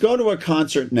 You go to a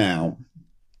concert now,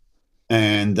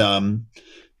 and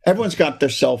everyone's got their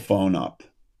cell phone up.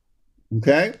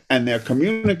 Okay. And they're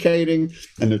communicating,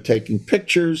 and they're taking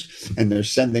pictures, and they're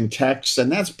sending texts.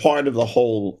 And that's part of the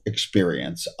whole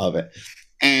experience of it.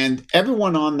 And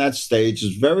everyone on that stage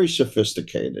is very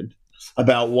sophisticated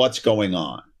about what's going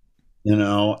on,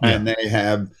 and they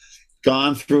have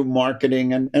gone through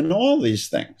marketing and all these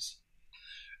things.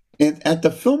 And at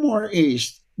the Fillmore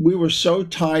East, we were so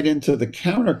tied into the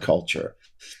counterculture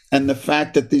and the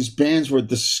fact that these bands were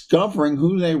discovering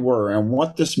who they were and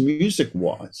what this music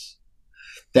was,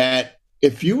 that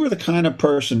if you were the kind of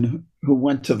person who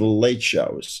went to the late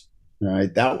shows,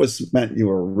 right, that meant you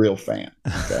were a real fan.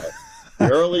 Okay?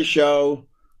 The early show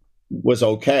was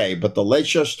okay, but the late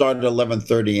show started at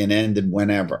 11:30 and ended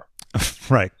whenever.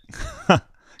 Right.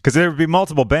 Because there would be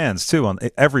multiple bands, too, on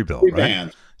every bill, Three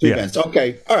right? bands.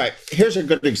 Okay. All right. Here's a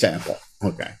good example.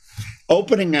 Okay.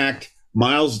 Opening act,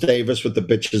 Miles Davis with the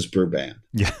Bitches Brew Band.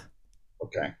 Yeah.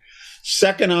 Okay.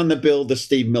 Second on the bill, the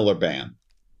Steve Miller Band.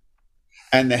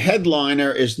 And the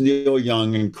headliner is Neil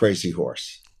Young and Crazy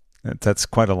Horse. That's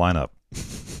quite a lineup.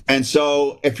 And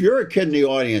so if you're a kid in the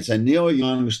audience and Neil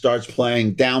Young starts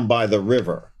playing Down by the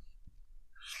River,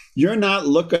 you're not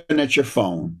looking at your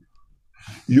phone.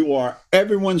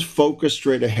 Everyone's focused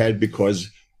straight ahead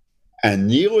and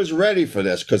Neil is ready for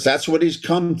this because that's what he's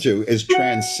come to, is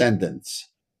transcendence.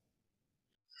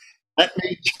 Let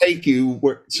me take you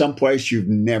someplace you've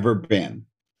never been.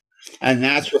 And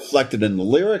that's reflected in the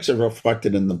lyrics, and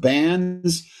reflected in the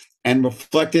bands, and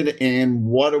reflected in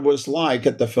what it was like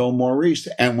at the Fillmore East.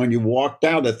 And when you walked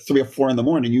out at 3 or 4 in the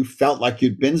morning, you felt like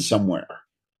you'd been somewhere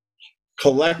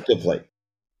collectively.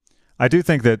 I do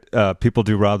think that people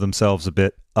do rob themselves a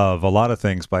bit of a lot of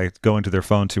things by going to their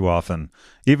phone too often.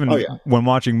 Even when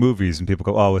watching movies, and people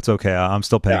go, "Oh, it's okay, I'm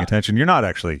still paying attention." You're not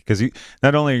actually, because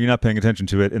not only are you not paying attention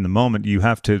to it in the moment, you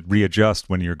have to readjust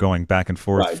when you're going back and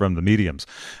forth from the mediums.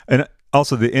 And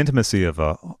also the intimacy of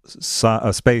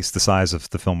a space the size of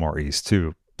the Fillmore East,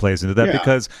 too, plays into that,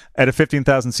 because at a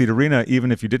 15,000 seat arena,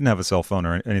 even if you didn't have a cell phone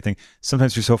or anything,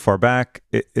 sometimes you're so far back,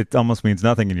 it almost means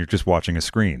nothing, and you're just watching a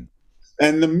screen.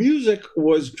 And the music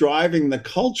was driving the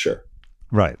culture.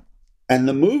 Right. And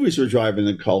the movies were driving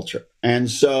the culture. And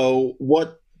so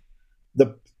what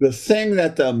the thing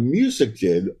that the music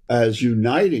did as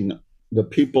uniting the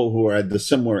people who had the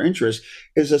similar interests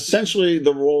is essentially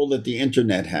the role that the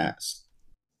internet has.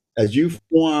 As you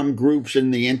form groups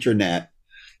in the internet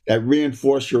that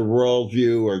reinforce your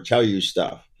worldview or tell you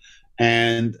stuff.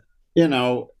 And,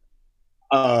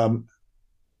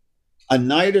 a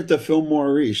night at the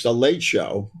Fillmore East, a late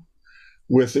show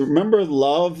remember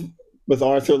Love with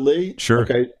Arthur Lee? Sure.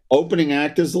 Okay. Opening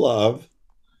act is Love.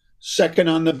 Second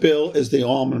on the bill is the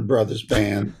Allman Brothers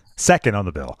Band. Second on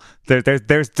the bill. They're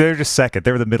just second.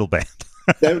 They're the middle band.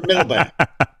 They're the middle band.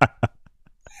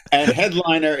 And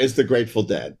headliner is the Grateful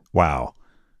Dead. Wow.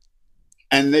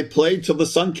 And they played till the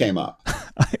sun came up.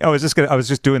 I was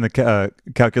just doing the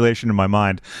calculation in my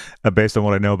mind based on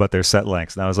what I know about their set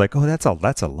lengths, and I was like, "Oh,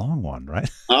 that's a long one, right?"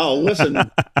 Oh, listen,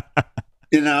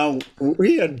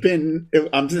 we had been.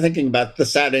 I'm thinking about the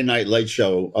Saturday Night Late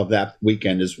Show of that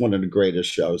weekend is one of the greatest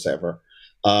shows ever,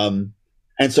 and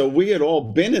so we had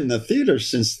all been in the theater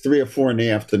since 3 or 4 in the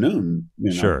afternoon.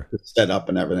 Sure. Set up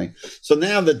and everything. So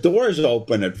now the doors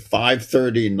open at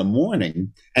 5:30 in the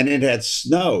morning, and it had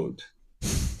snowed,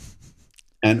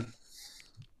 and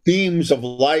beams of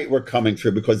light were coming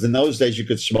through, because in those days you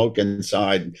could smoke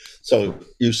inside. So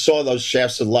you saw those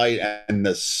shafts of light and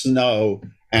the snow,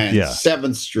 and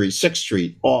 7th Street, 6th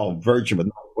Street, all virgin with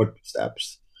no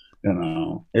footsteps.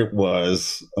 It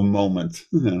was a moment,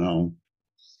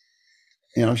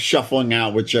 shuffling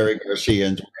out with Jerry Garcia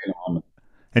and Dwayne Allman.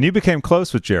 And you became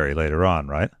close with Jerry later on,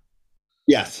 right?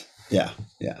 Yes. Yeah.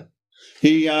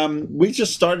 We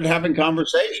just started having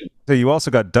conversations. So you also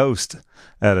got dosed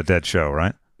at a Dead show,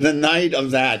 right? The night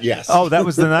of that, yes. Oh, that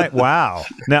was the night. Wow.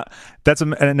 Now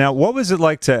now what was it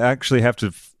like to actually have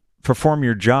to perform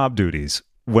your job duties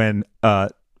when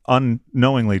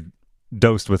unknowingly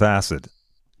dosed with acid?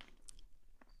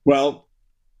 Well,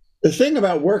 The thing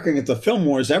about working at the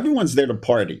Fillmore is everyone's there to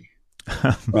party,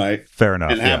 right? Fair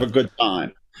enough. And have a good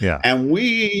time. Yeah. And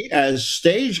we, as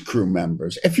stage crew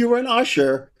members, if you were an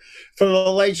usher for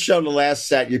the late show, the last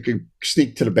set, you could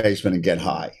sneak to the basement and get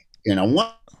high.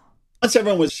 Once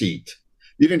everyone was seated,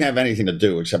 you didn't have anything to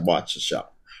do except watch the show.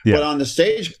 Yeah. But on the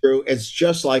stage crew, it's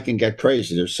just like in Get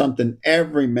Crazy. There's something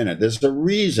every minute. There's a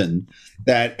reason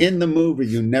that in the movie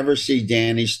you never see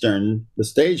Danny Stern, the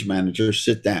stage manager,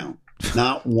 sit down.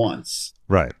 Not once.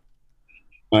 Right.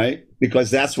 Right? Because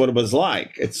that's what it was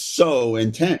like. It's so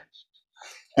intense.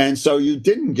 And so you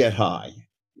didn't get high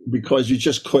because you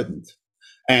just couldn't.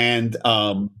 And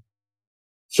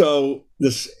so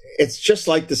it's just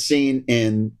like the scene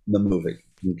in the movie.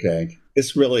 Okay.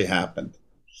 This really happened.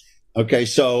 Okay.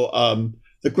 So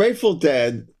the Grateful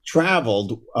Dead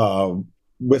traveled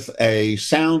with a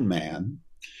sound man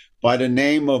by the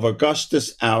name of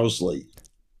Augustus Owsley.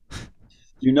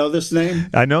 You know this name?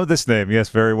 I know this name, yes,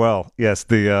 very well. Yes,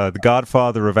 the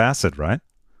godfather of acid, right?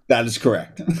 That is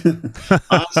correct.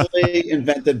 Owsley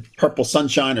invented purple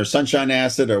sunshine or sunshine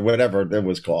acid or whatever it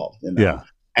was called. Yeah.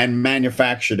 And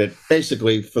manufactured it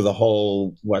basically for the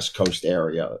whole West Coast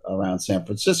area around San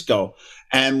Francisco.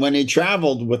 And when he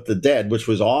traveled with the Dead, which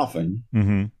was often,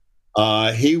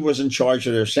 he was in charge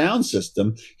of their sound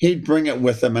system. He'd bring it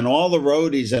with him, and all the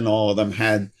roadies and all of them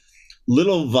had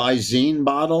little Visine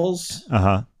bottles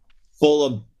full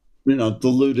of,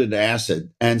 diluted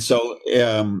acid. And so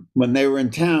when they were in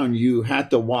town, you had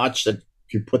to watch that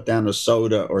you put down a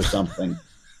soda or something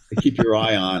to keep your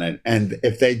eye on it. And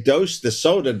if they dosed the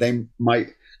soda, they might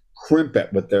crimp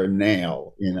it with their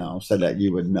nail, so that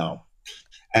you would know.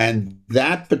 And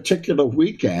that particular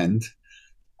weekend,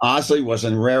 Owsley was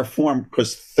in rare form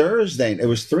because Thursday, it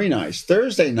was 3 nights.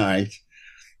 Thursday night,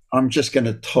 I'm just going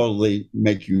to totally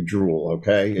make you drool,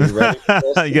 okay? Are you ready for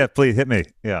this? Yeah, please hit me.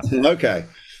 Yeah. Okay.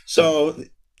 So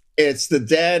it's the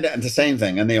Dead and the same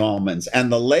thing, and the Allmans.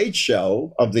 And the late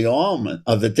show of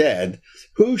the Dead,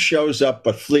 who shows up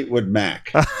but Fleetwood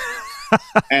Mac?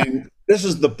 And this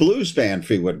is the blues band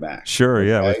Fleetwood Mac. Sure,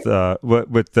 okay? Yeah,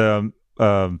 with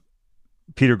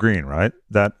Peter Green, right?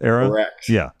 That era? Correct.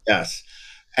 Yeah. Yes.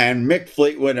 And Mick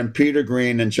Fleetwood and Peter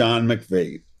Green and John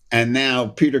McVie. And now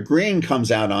Peter Green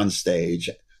comes out on stage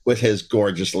with his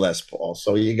gorgeous Les Paul.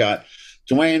 So you got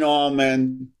Dwayne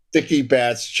Allman, Dickie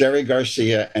Betts, Jerry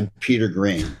Garcia, and Peter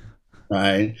Green,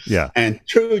 right? Yeah. And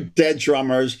 2 Dead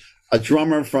drummers, a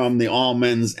drummer from the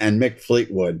Allmans and Mick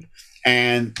Fleetwood.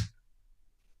 And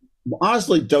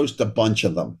Owsley dosed a bunch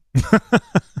of them.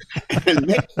 And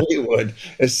Mick Fleetwood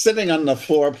is sitting on the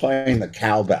floor playing the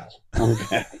cowbell.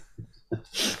 Okay.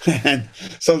 And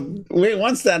so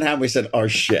once that happened, we said, "Oh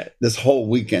shit, this whole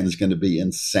weekend is going to be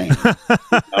insane."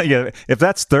 Yeah, if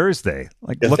that's Thursday,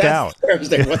 look out.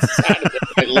 Thursday, what's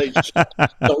Saturday?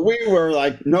 So we were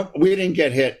like, nope, we didn't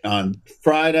get hit on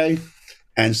Friday,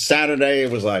 and Saturday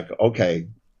it was like, okay,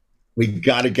 we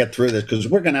got to get through this because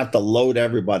we're going to have to load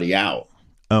everybody out.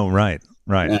 Oh, right.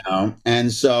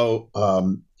 And so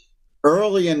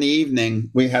early in the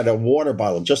evening, we had a water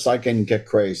bottle, just like in Get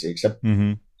Crazy, except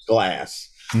glass.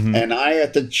 And I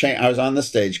had to I was on the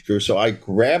stage crew, so I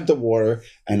grabbed the water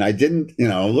and I didn't,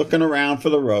 looking around for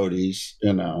the roadies,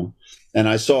 and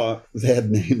I saw they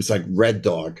had names like Red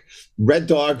Dog. Red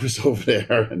Dog was over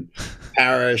there, and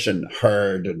Parrish and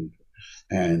Hurd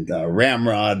and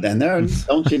Ramrod, and they don't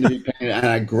seem to be paying. And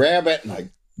I grab it and I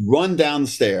run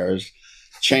downstairs,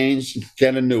 change,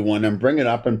 get a new one, and bring it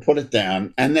up and put it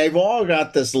down. And they've all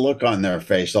got this look on their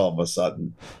face all of a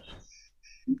sudden.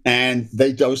 And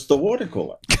they dosed the water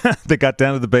cooler. They got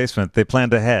down to the basement. They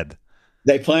planned ahead.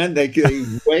 They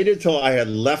waited till I had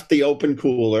left the open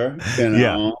cooler,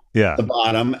 the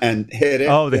bottom, and hit it.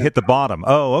 Oh, they hit the bottom.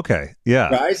 Oh, okay. Yeah.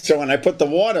 Right? So when I put the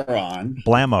water on.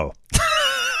 Blammo.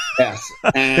 Yes.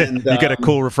 And you get a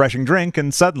cool, refreshing drink,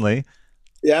 and suddenly.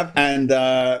 Yep.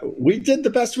 And we did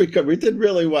the best we could. We did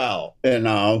really well,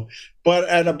 But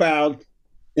at about,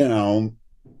 3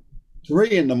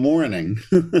 a.m,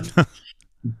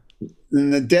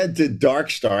 and the Dead did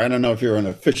Dark Star. I don't know if you're an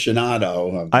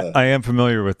aficionado. I am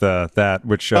familiar with that.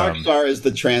 Which Dark Star is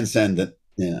the transcendent.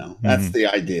 That's the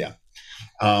idea.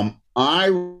 I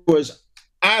was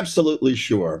absolutely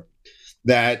sure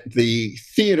that the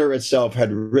theater itself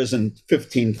had risen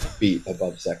 15 feet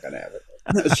above Second Avenue.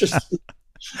 It's just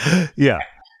yeah.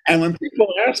 And when people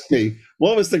ask me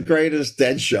what was the greatest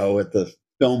Dead show at the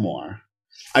Fillmore,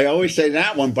 I always say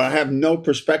that one, but I have no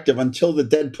perspective until the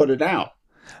Dead put it out.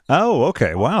 Oh,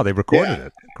 okay. Wow, they recorded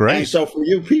it. Great. And so for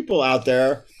you people out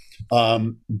there,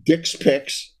 Dick's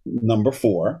Picks, number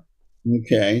 4,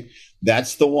 Okay,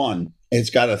 that's the one. It's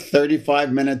got a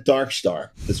 35-minute Dark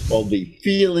Star. It's called the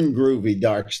Feelin' Groovy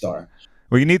Dark Star.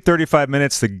 Well, you need 35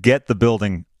 minutes to get the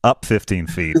building up 15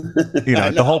 feet. You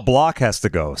know, the whole block has to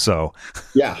go. So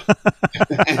yeah,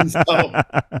 and so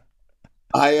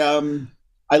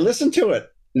I listened to it,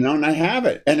 and I have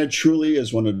it, and it truly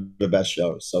is one of the best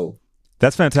shows. So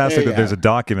that's fantastic that there's a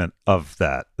document of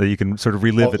that you can sort of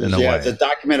relive it in a way. Yeah, it's a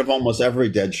document of almost every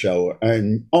Dead show,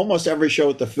 and almost every show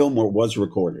at the Fillmore was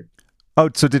recorded. Oh,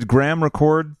 so did Graham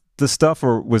record the stuff,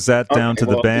 or was that down to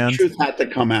the band? The truth had to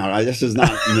come out. This is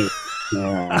not new.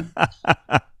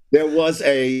 There was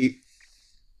a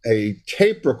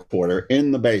tape recorder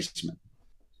in the basement.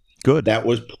 Good. That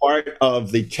was part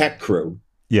of the tech crew.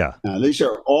 Yeah. These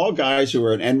are all guys who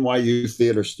are at NYU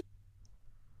theater students.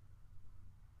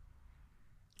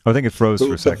 I think it froze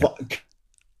for a second.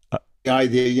 The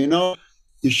idea,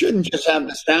 you shouldn't just have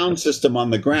the sound system on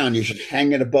the ground. You should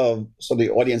hang it above so the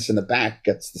audience in the back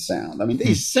gets the sound. I mean,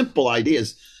 these simple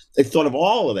ideas, they thought of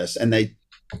all of this, and they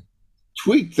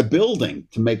tweaked the building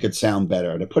to make it sound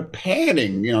better. To put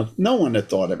padding, no one had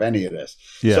thought of any of this.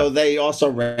 Yeah. So they also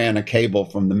ran a cable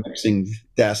from the mixing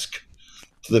desk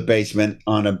to the basement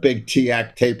on a big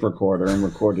TAC tape recorder and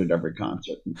recorded every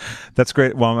concert. That's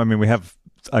great. Well, I mean, we have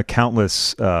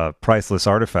countless priceless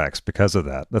artifacts because of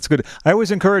that. That's good. I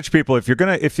always encourage people, if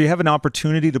you have an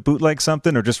opportunity to bootleg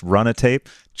something or just run a tape,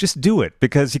 just do it,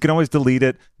 because you can always delete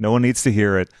it. No one needs to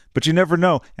hear it, but you never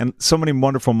know. And so many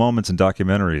wonderful moments in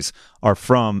documentaries are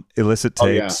from illicit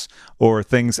tapes or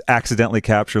things accidentally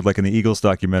captured, like in the Eagles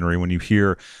documentary, when you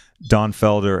hear Don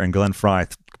Felder and Glenn Frey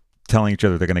telling each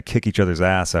other they're going to kick each other's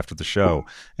ass after the show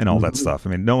and all that stuff.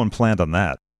 I mean, no one planned on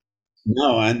that.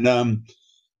 No, and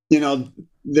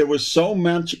there was so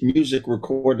much music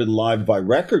recorded live by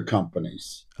record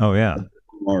companies. Oh, yeah.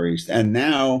 East. And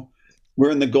now we're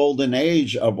in the golden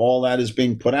age of all that is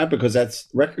being put out, because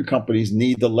record companies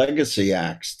need the legacy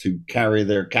acts to carry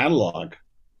their catalog.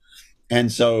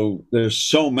 And so there's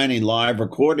so many live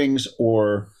recordings,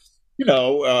 or,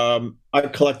 I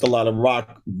collect a lot of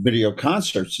rock video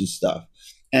concerts and stuff.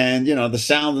 And, the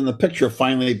sound and the picture have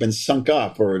finally been sunk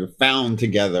up or found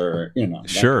together,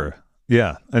 Sure.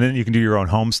 Yeah, and then you can do your own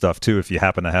home stuff too if you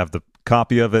happen to have the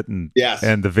copy of it and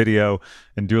the video,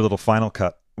 and do a little Final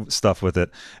Cut stuff with it.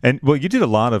 And well, you did a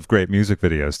lot of great music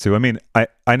videos too. I mean,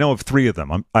 I know of 3 of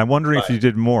them. I'm wondering if you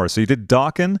did more. So you did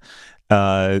Dokken,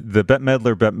 the Bette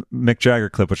Midler, Mick Jagger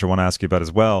clip, which I want to ask you about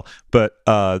as well. But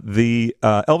the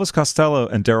Elvis Costello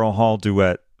and Daryl Hall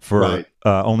duet for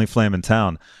Only Flame in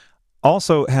Town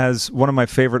also has one of my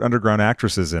favorite underground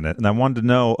actresses in it. And I wanted to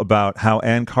know about how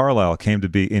Anne Carlisle came to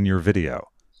be in your video.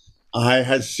 I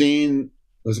had seen,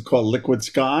 was it called Liquid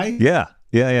Sky? Yeah.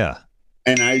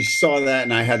 And I saw that,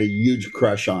 and I had a huge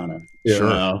crush on her. You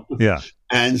know? Yeah.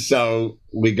 And so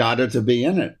we got her to be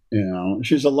in it.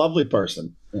 She's a lovely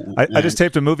person. I just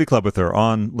taped a movie club with her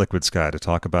on Liquid Sky to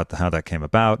talk about how that came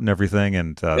about and everything.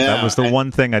 And that was the one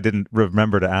thing I didn't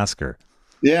remember to ask her.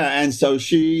 Yeah, and so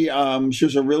she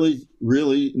was a really,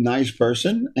 really nice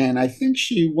person, and I think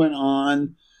she went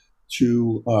on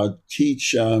to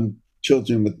teach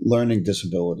children with learning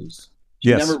disabilities. She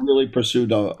never really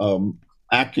pursued a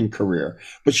acting career,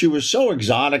 but she was so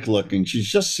exotic looking. She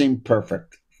just seemed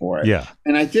perfect for it. Yeah.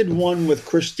 And I did one with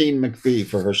Christine McVie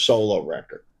for her solo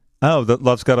record. Oh, that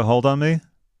Love's Got a Hold on Me?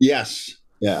 Yes.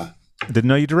 Yeah. I didn't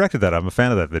know you directed that. I'm a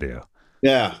fan of that video.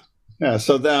 Yeah.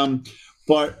 So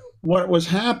but what was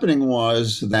happening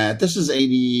was that this is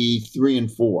 83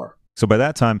 and 4. So by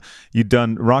that time, you'd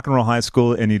done Rock and Roll High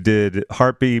School, and you did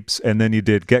Heartbeeps, and then you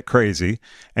did Get Crazy.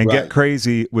 And Get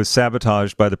Crazy was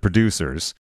sabotaged by the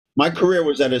producers. My career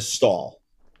was at a stall.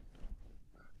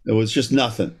 It was just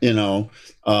nothing,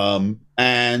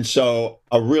 and so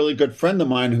a really good friend of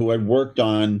mine who had worked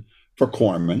for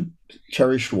Corman,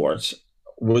 Terry Schwartz,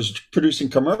 was producing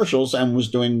commercials and was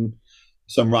doing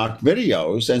some rock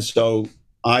videos. And so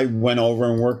I went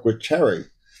over and worked with Terry.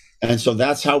 And so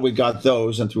that's how we got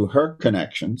those, and through her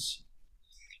connections,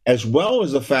 as well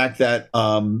as the fact that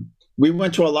we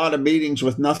went to a lot of meetings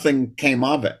with nothing came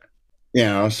of it.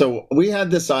 So we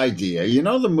had this idea,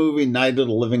 the movie Night of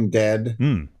the Living Dead?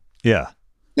 Yeah.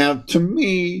 Now, to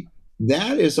me,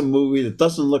 that is a movie that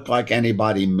doesn't look like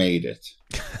anybody made it.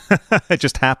 It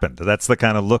just happened. That's the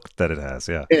kind of look that it has.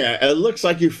 Yeah. Yeah. It looks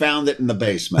like you found it in the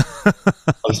basement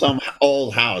of some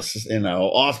old house,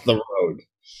 off the road.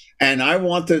 And I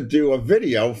want to do a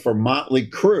video for Motley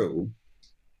Crue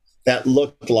that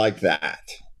looked like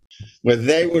that, where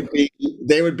they would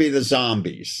be the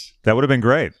zombies. That would have been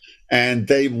great. And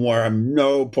they were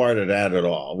no part of that at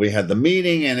all. We had the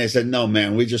meeting, and they said, "No,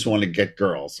 man, we just want to get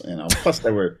girls." Plus,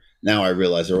 they were Now I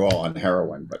realize they're all on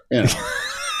heroin, but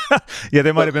Yeah,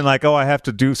 they might have been like, "Oh, I have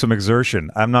to do some exertion.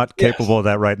 I'm not capable of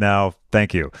that right now.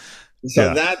 Thank you."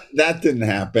 So that didn't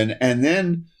happen. And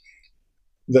then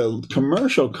the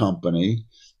commercial company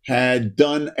had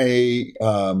done a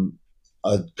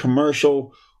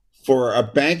commercial for a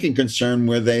banking concern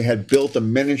where they had built a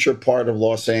miniature part of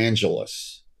Los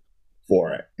Angeles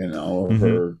for it,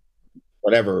 for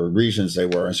whatever reasons they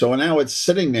were. And so now it's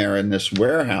sitting there in this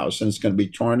warehouse and it's going to be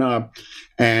torn up.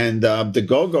 And the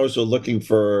Go-Go's are looking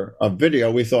for a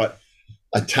video. We thought,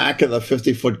 Attack of the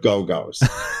 50-Foot Go-Go's.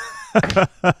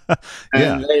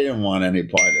 And they didn't want any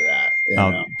part of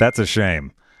that. That's a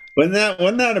shame. Wouldn't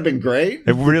that have been great?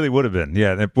 It really would have been.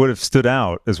 Yeah, it would have stood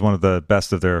out as one of the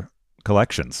best of their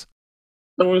collections.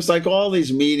 It was like all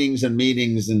these meetings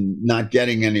and not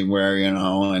getting anywhere,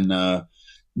 and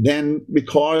then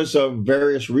because of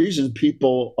various reasons,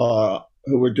 people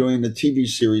who were doing the TV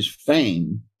series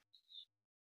Fame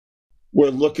were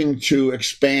looking to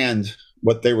expand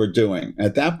what they were doing.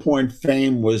 At that point,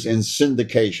 Fame was in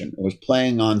syndication. It was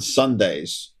playing on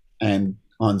Sundays and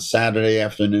on Saturday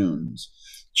afternoons,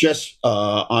 just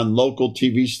on local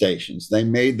TV stations. They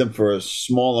made them for a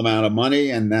small amount of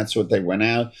money, and that's what they went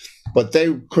out. But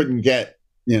they couldn't get,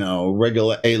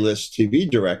 regular A-list TV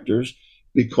directors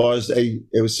because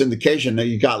it was syndication, and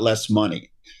you got less money.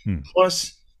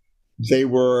 Plus, they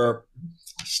were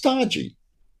stodgy,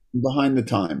 behind the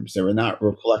times. They were not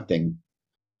reflecting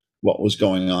what was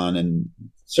going on in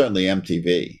certainly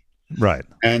MTV. Right.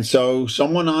 And so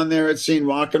someone on there had seen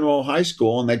Rock and Roll High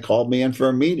School, and they called me in for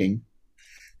a meeting.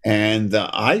 And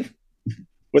I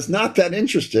was not that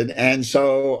interested. And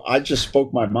so I just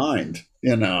spoke my mind,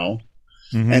 and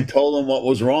told them what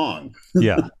was wrong.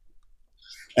 Yeah.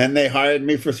 And they hired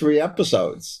me for 3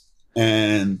 episodes.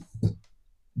 And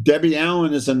Debbie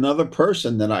Allen is another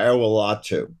person that I owe a lot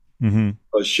to.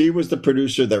 But she was the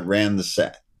producer that ran the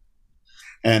set.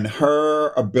 And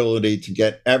her ability to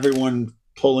get everyone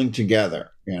pulling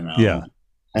together,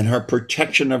 and her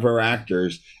protection of her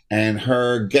actors and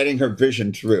her getting her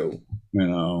vision through,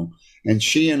 and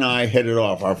she and I hit it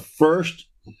off. Our first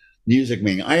music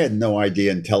meeting, I had no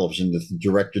idea in television that the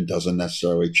director doesn't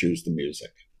necessarily choose the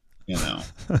music,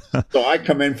 So I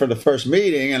come in for the first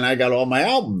meeting and I got all my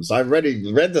albums. I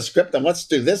already read the script and let's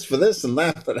do this for this and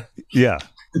that. Yeah.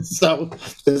 So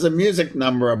there's a music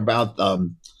number about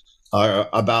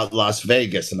Las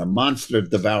Vegas, and a monster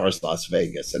devours Las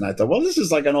Vegas. And I thought, well, this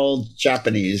is like an old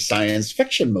Japanese science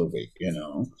fiction movie,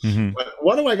 But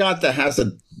what do I got that has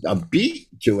a beat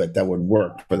to it that would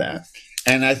work for that?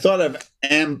 And I thought of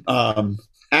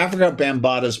Africa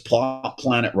Bambaata's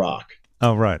Planet Rock.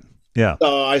 Oh, right. Yeah.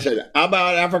 So I said, how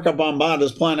about Africa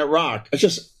Bambaata's Planet Rock?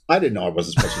 I didn't know I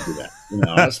wasn't supposed to do that.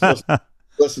 I was supposed to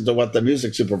listen to what the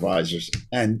music supervisors,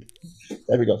 and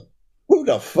Debbie goes, who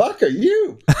the fuck are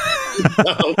you?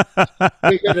 So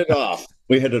we hit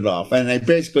it off. And they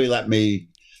basically let me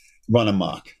run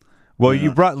amok. Well,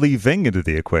 you brought Lee Ving into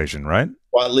the equation, right?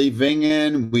 Brought Lee Ving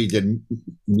in. We did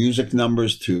music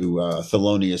numbers to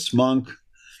Thelonious Monk.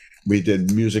 We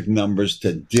did music numbers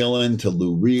to Dylan, to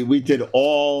Lou Reed. We did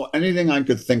anything I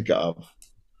could think of.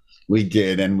 We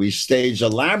did. And we staged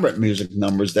elaborate music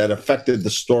numbers that affected the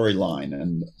storyline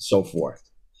and so forth.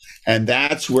 And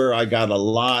that's where I got a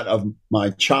lot of my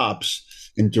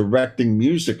chops in directing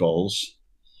musicals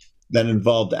that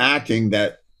involved acting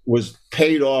that was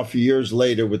paid off years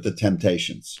later with the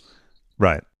Temptations.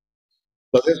 Right.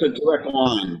 But there's a direct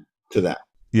line to that.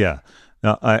 Yeah.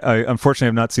 Now, I unfortunately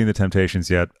have not seen the Temptations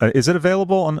yet. Is it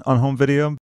available on home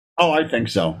video? Oh, I think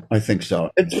so.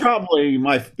 It's probably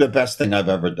the best thing I've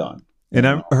ever done. And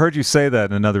I heard you say that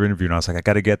in another interview, and I was like, I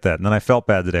got to get that. And then I felt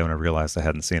bad today when I realized I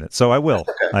hadn't seen it. So I will.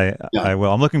 Okay. I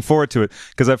will. I'm looking forward to it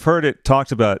because I've heard it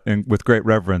talked about with great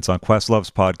reverence on Questlove's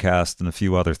podcast and a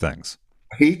few other things.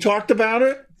 He talked about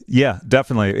it? Yeah,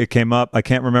 definitely. It came up. I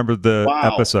can't remember the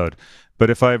episode, but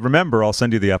if I remember, I'll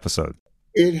send you the episode.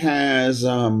 It has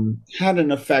had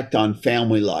an effect on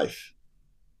family life.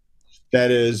 That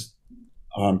is,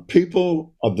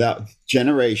 people of that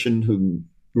generation who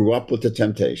grew up with the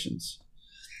Temptations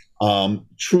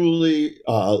truly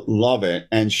love it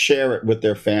and share it with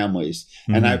their families.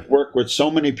 And I've worked with so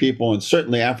many people, and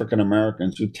certainly African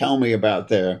Americans, who tell me about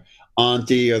their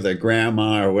auntie or their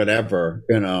grandma or whatever,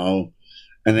 and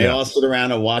they all sit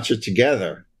around and watch it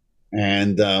together.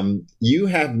 And you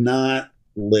have not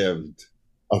lived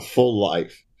a full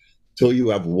life till you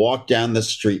have walked down the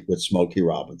street with Smokey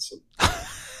Robinson.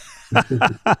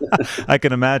 I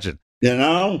can imagine.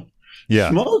 Yeah.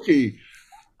 Smokey,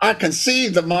 I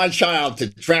conceived of my child to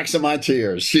tracks of my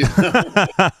tears.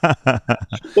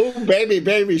 Oh,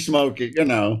 baby, Smokey,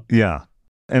 Yeah.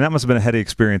 And that must have been a heady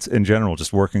experience in general,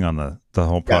 just working on the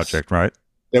whole project, Yes, right?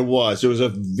 it was. It was a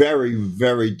very,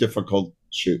 very difficult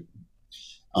shoot.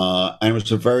 And it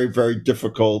was a very, very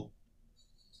difficult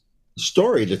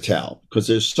story to tell because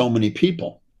there's so many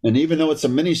people. And even though it's a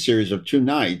miniseries of 2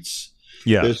 nights,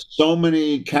 there's so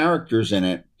many characters in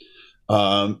it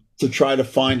to try to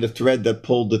find a thread that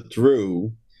pulled it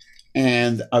through.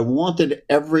 And I wanted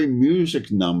every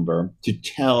music number to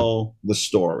tell the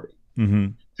story,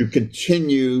 to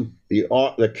continue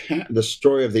the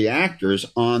story of the actors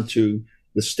onto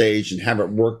the stage and have it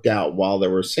worked out while they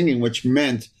were singing, which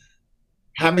meant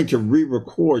having to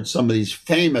re-record some of these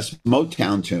famous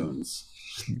Motown tunes,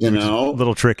 you know. A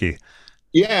little tricky.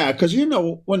 Yeah, because, you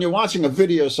know, when you're watching a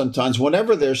video sometimes,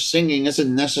 whatever they're singing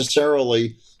isn't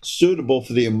necessarily suitable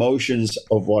for the emotions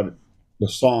of what the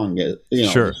song is, you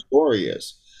know, the story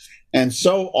is. And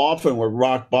so often with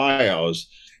rock bios,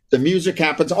 the music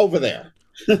happens over there,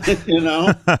 you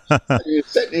know. You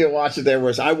sit and you watch it there,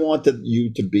 whereas I wanted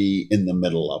you to be in the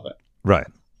middle of it. Right.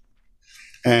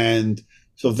 And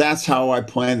so that's how I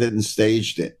planned it and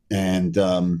staged it. And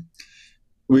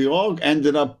we all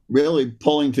ended up really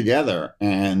pulling together.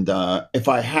 And if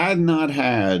I had not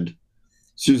had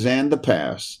Suzanne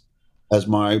DePass as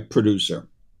my producer,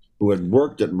 who had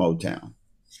worked at Motown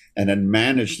and had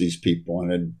managed these people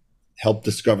and had helped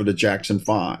discover the Jackson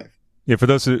 5. Yeah, for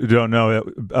those who don't know,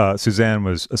 Suzanne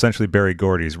was essentially Berry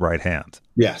Gordy's right hand.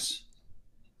 Yes.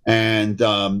 And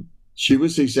she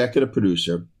was the executive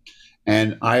producer.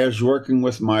 And I was working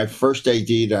with my first AD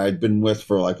that I'd been with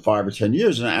for like 5 or 10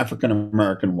 years, an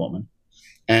African-American woman.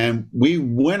 And we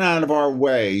went out of our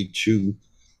way to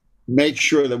make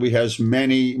sure that we had as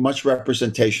much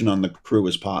representation on the crew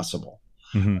as possible.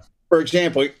 For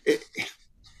example,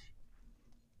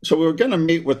 so we were going to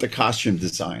meet with the costume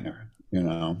designer, you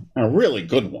know, a really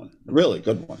good one,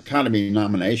 Academy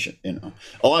nomination, you know.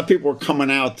 A lot of people were coming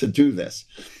out to do this.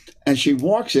 And she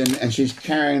walks in and she's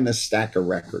carrying this stack of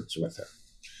records with her.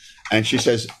 And she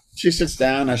sits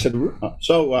down. I said,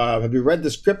 so have you read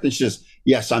the script? And she says,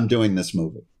 yes, I'm doing this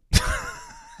movie.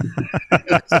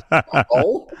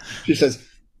 Oh, she says,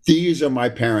 these are my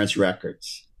parents'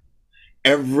 records.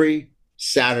 Every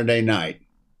Saturday night,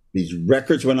 these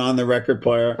records went on the record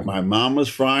player. My mom was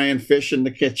frying fish in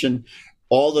the kitchen.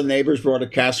 All the neighbors brought a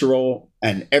casserole,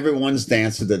 and everyone's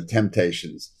dancing to the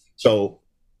Temptations. So,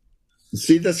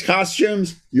 see this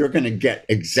costumes? You're going to get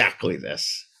exactly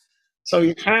this. So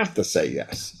you have to say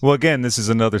yes. Well, again, this is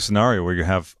another scenario where you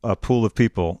have a pool of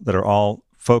people that are all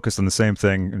focused on the same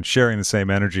thing and sharing the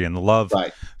same energy and the love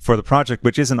for the project,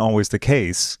 which isn't always the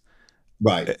case.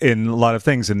 In a lot of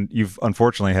things, and you've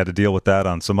unfortunately had to deal with that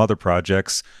on some other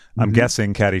projects. I'm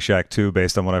guessing Caddyshack 2,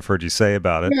 based on what I've heard you say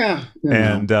about it. Yeah,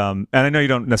 and I know you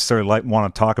don't necessarily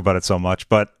want to talk about it so much,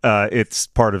 but it's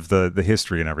part of the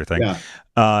history and everything.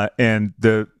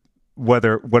 And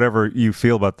whatever you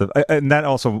feel about and that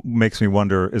also makes me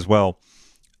wonder as well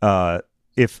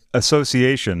if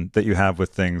association that you have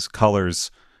with things colors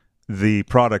the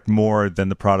product more than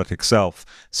the product itself.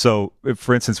 So,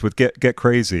 for instance, with Get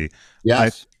Crazy,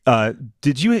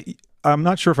 did you? I'm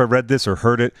not sure if I read this or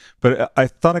heard it, but I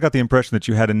thought I got the impression that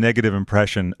you had a negative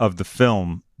impression of the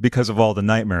film because of all the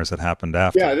nightmares that happened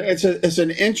after. Yeah, it's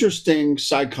an interesting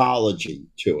psychology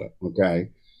to it. Okay,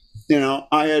 you know,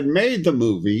 I had made the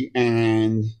movie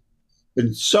and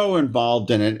been so involved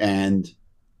in it, and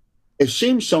it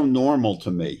seemed so normal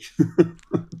to me.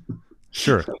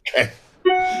 Sure. Okay.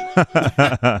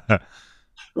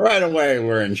 Right away,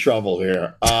 we're in trouble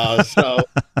here. So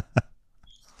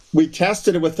we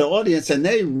tested it with the audience, and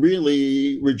they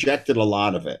really rejected a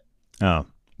lot of it. Oh,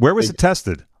 where was it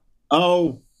tested?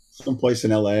 Oh, someplace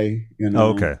in LA, you know. Oh,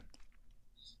 okay.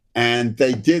 And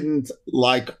they didn't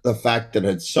like the fact that it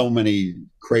had so many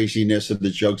craziness of the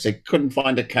jokes. They couldn't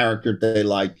find a character they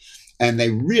liked. And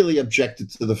they really objected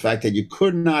to the fact that you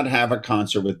could not have a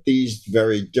concert with these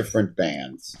very different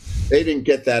bands. They didn't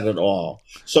get that at all.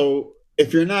 So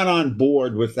if you're not on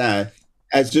board with that,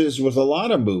 as is with a lot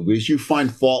of movies, you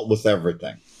find fault with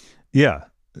everything. Yeah.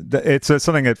 It's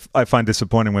something that I find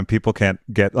disappointing when people can't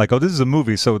get like, oh, this is a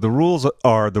movie, so the rules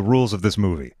are the rules of this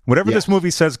movie. Whatever this movie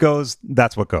says goes,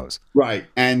 that's what goes. Right.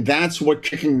 And that's what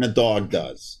kicking the dog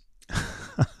does.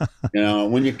 You know,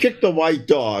 when you kick the white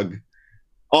dog,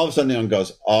 all of a sudden, everyone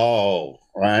goes, oh,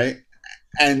 right?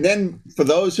 And then for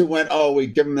those who went, oh, we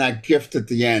give them that gift at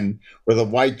the end where the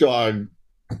white dog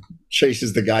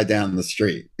chases the guy down the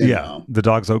street. You know? The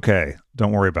dog's okay.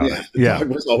 Don't worry about it. The dog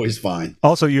was always fine.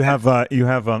 Also, you have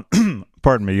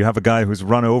pardon me, you have a guy who's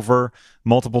run over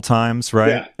multiple times, right?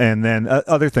 Yeah. And then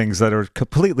other things that are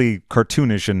completely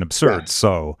cartoonish and absurd.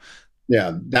 So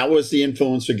Yeah, that was the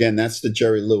influence again. That's the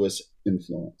Jerry Lewis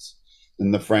influence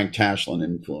and the Frank Tashlin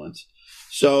influence.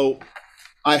 So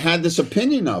I had this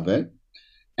opinion of it,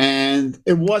 and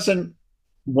it wasn't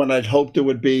what I'd hoped it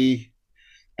would be.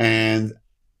 And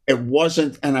it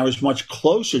wasn't, and I was much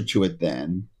closer to it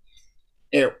then.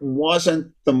 It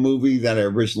wasn't the movie that I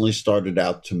originally started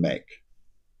out to make.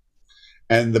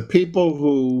 And the people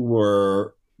who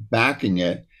were backing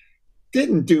it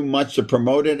didn't do much to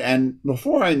promote it. And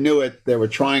before I knew it, they were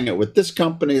trying it with this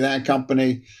company, that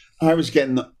company. I was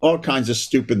getting all kinds of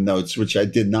stupid notes, which I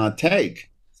did not take.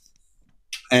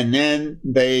 And then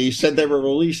they said they were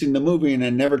releasing the movie, and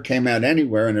it never came out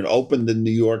anywhere. And it opened in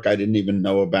New York. I didn't even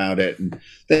know about it. And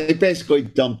they basically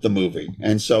dumped the movie.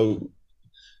 And so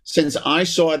since I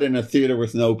saw it in a theater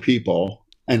with no people,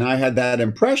 and I had that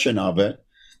impression of it,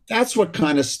 that's what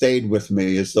kind of stayed with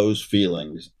me, is those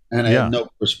feelings. And I had no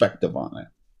perspective on it.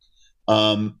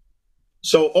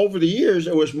 So over the years,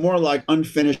 it was more like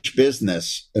unfinished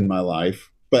business in my life.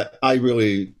 But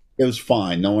it was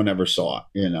fine. No one ever saw it.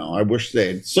 You know, I wish they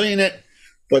had seen it,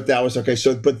 but that was okay.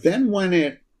 So, but then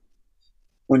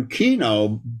when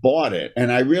Kino bought it,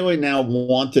 and I really now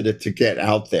wanted it to get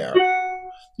out there,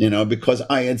 you know, because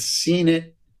I had seen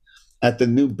it at the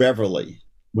New Beverly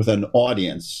with an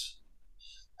audience.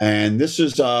 And this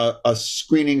is a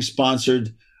screening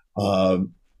sponsored. Oh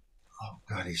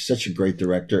God, he's such a great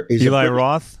director. He's Eli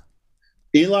Roth.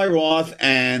 Eli Roth,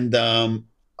 and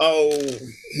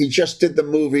he just did the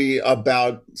movie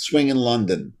about Swing in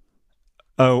London.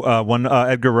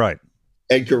 Edgar Wright.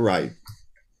 Edgar Wright.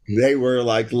 They were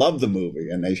like, loved the movie,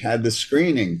 and they had the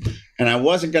screening, and I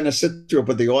wasn't going to sit through it,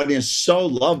 but the audience so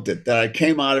loved it that I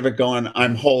came out of it going,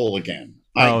 I'm whole again.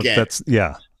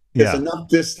 There's enough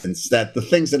distance that the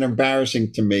things that are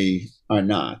embarrassing to me are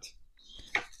not.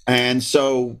 And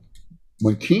so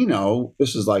when Kino,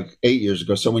 this is like 8 years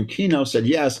ago, so when Kino said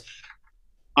yes,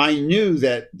 I knew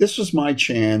that this was my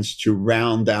chance to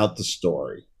round out the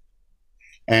story.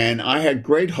 And I had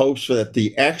great hopes for that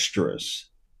the extras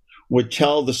would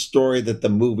tell the story that the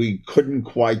movie couldn't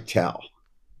quite tell.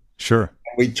 Sure.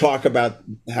 We talk about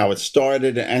how it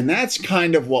started, and that's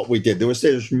kind of what we did.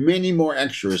 There's many more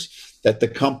extras that the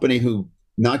company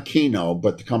not Kino,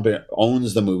 but the company that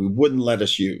owns the movie wouldn't let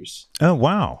us use. Oh,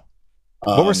 wow.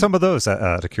 What were some of those,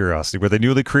 out of curiosity? Were they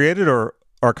newly created or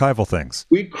archival things?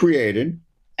 We created,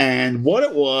 and what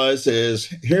it was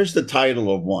is, here's the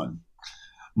title of one.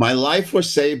 My Life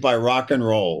Was Saved by Rock and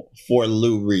Roll for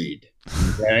Lou Reed.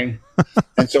 Okay?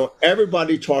 And so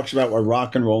everybody talks about what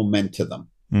rock and roll meant to them.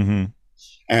 Mm-hmm.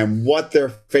 And what their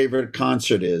favorite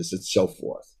concert is, and so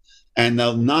forth. And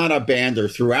they'll not a band or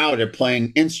throughout it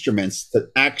playing instruments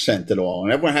that accent it all.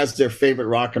 And everyone has their favorite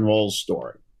rock and roll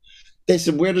story. They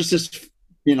said, where does this,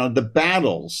 the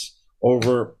battles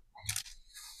over,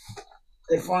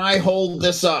 if I hold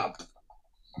this up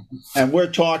and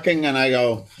we're talking and I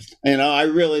go, I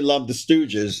really love the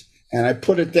Stooges, and I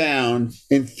put it down,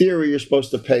 in theory, you're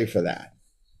supposed to pay for that.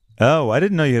 Oh, I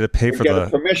didn't know you had to pay for the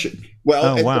permission.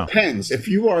 Well, it depends. If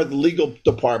you are the legal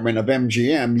department of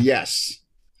MGM, yes.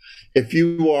 If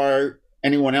you are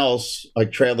anyone else,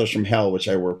 like Trailers from Hell, which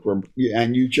I work for,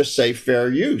 and you just say fair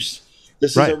use,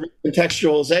 this is a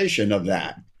contextualization of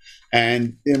that.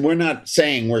 And we're not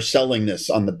saying we're selling this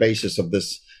on the basis of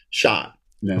this shot.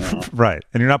 Right.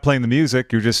 And you're not playing the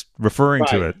music, you're just referring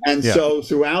to it. And so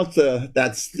throughout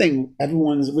that thing,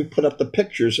 we put up the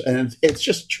pictures, and it's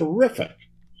just terrific.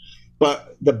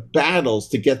 But the battles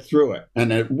to get through it.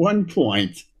 And at one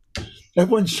point,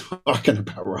 everyone's talking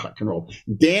about rock and roll.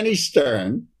 Danny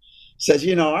Stern says,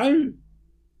 I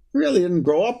really didn't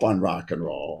grow up on rock and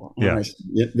roll. And I said,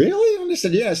 really? And I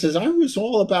said, yeah. He says, I was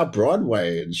all about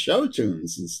Broadway and show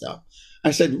tunes and stuff. I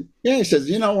said, yeah. He says,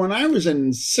 when I was in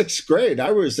 6th grade,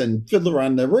 I was in Fiddler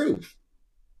on the Roof.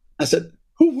 I said,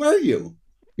 who were you?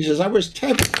 He says, I was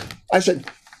Tevye. I said,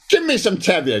 give me some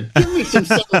Tevye. Give me some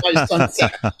Sunrise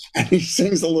Sunset. And he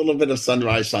sings a little bit of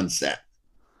Sunrise Sunset.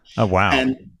 Oh, wow.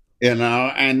 And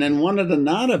then one of the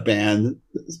Nada band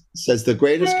says the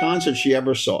greatest concert she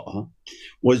ever saw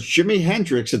was Jimi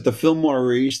Hendrix at the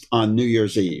Fillmore East on New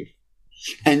Year's Eve.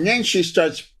 And then she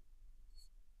starts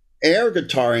air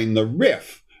guitaring the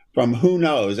riff from Who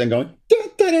Knows and going,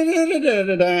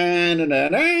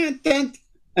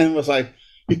 and it was like,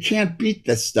 you can't beat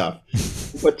this stuff.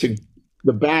 But to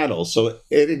the battle, so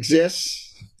it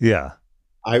exists. Yeah.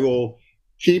 I will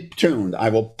keep tuned. I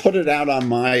will put it out on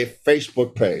my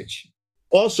Facebook page.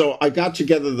 Also, I got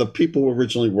together the people who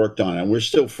originally worked on it, and we're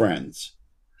still friends.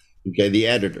 Okay, the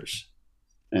editors.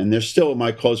 And they're still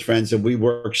my close friends, and we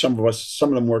work, some of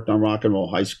them worked on Rock and Roll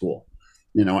High School,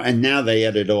 and now they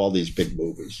edit all these big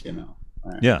movies,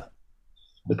 Yeah.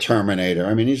 The Terminator.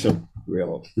 I mean, these are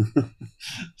real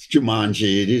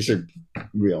Jumanji. These are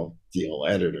real deal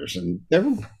editors, and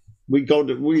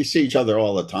we see each other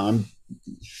all the time.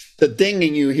 The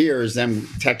dinging you hear is them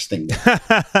texting.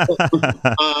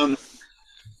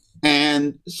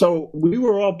 And so we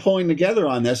were all pulling together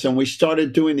on this, and we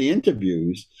started doing the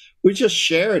interviews. We just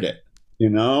shared it,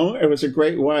 It was a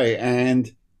great way,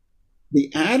 and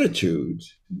the attitude.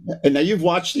 And now you've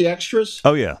watched the extras.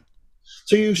 Oh yeah.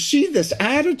 So you see this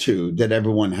attitude that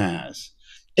everyone has.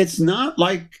 It's not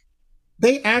like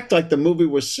they act like the movie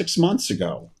was 6 months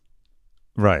ago.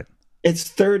 Right. It's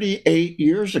 38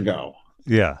 years ago.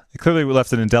 Yeah. It clearly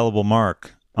left an indelible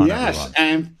mark on everyone.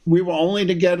 And we were only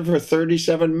together for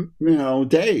 37,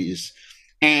 days.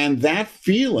 And that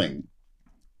feeling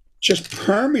just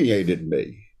permeated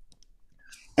me.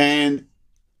 And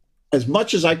as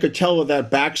much as I could tell of that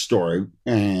backstory,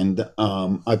 and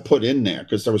I put in there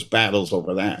because there was battles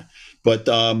over that, but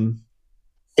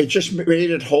it just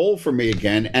made it whole for me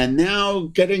again. And now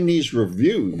getting these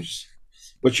reviews,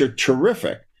 which are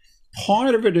terrific,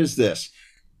 part of it is this.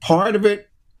 Part of it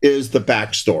is the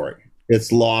backstory.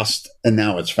 It's lost and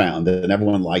now it's found, and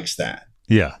everyone likes that.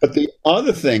 Yeah. But the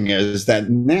other thing is that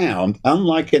now,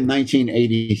 unlike in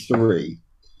 1983,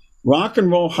 rock and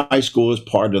roll high school is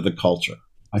part of the culture.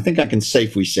 I think I can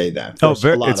safely say that. There's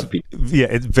a lot of people. Yeah,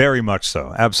 it's very much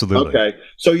so. Absolutely. Okay.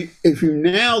 So if you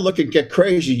now look at Get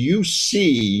Crazy, you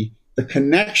see the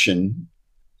connection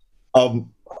of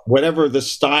whatever the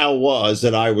style was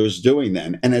that I was doing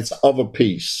then, and it's of a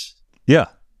piece. Yeah.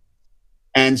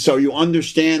 And so you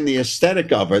understand the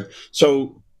aesthetic of it.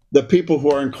 So the people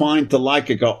who are inclined to like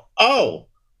it go, oh,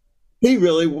 he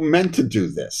really meant to do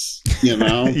this,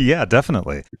 Yeah,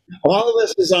 definitely. All of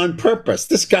this is on purpose.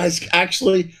 This guy's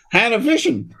actually had a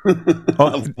vision.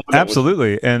 Oh,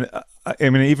 absolutely. And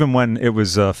I mean, even when it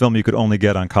was a film you could only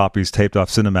get on copies taped off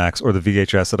Cinemax or the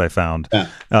VHS that I found,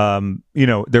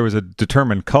 there was a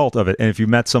determined cult of it. And if you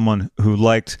met someone who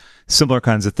liked similar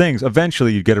kinds of things,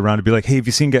 eventually you'd get around to be like, hey, have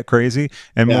you seen Get Crazy?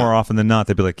 And more often than not,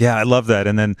 they'd be like, yeah, I love that.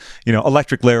 And then,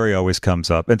 Electric Larry always comes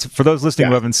up. And for those listening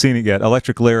who haven't seen it yet,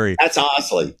 Electric Larry. That's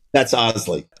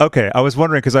Osley. Okay. I was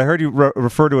wondering, because I heard you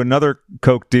refer to another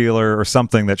Coke dealer or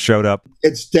something that showed up.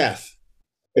 It's death.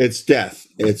 It's death.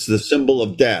 It's the symbol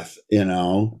of death,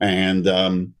 and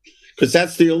because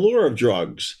that's the allure of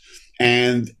drugs.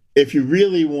 And if you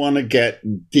really want to get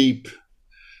deep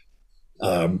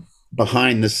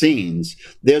behind the scenes,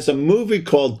 there's a movie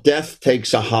called Death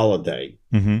Takes a Holiday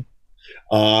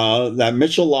that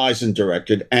Mitchell Eisen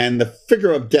directed, and the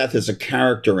figure of death is a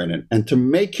character in it. And to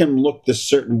make him look this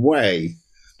certain way,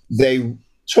 they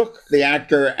took the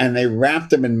actor and they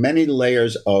wrapped him in many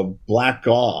layers of black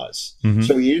gauze.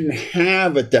 So you didn't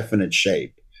have a definite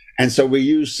shape. And so we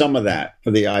used some of that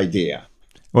for the idea.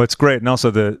 Well, it's great. And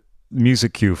also the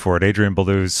music cue for it, Adrian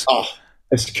Belew's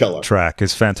it's killer. Track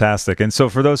is fantastic. And so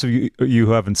for those of you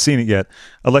who haven't seen it yet,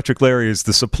 Electric Larry is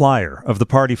the supplier of the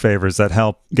party favors that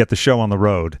help get the show on the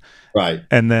road. Right.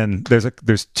 And then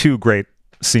there's two great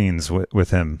scenes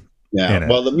with him. Yeah,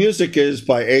 well, the music is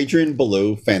by Adrian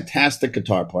Belew, fantastic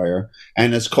guitar player,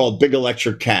 and it's called Big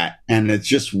Electric Cat, and it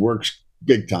just works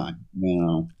big time,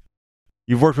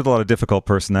 You've worked with a lot of difficult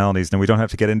personalities, and we don't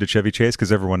have to get into Chevy Chase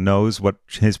because everyone knows what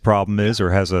his problem is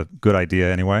or has a good idea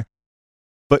anyway.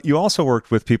 But you also worked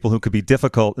with people who could be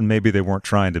difficult and maybe they weren't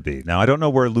trying to be. Now, I don't know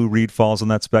where Lou Reed falls on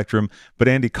that spectrum, but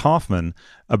Andy Kaufman,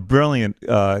 a brilliant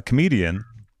comedian,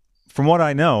 from what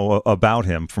I know about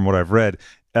him, from what I've read,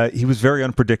 he was very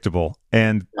unpredictable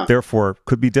and therefore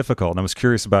could be difficult. And I was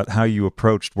curious about how you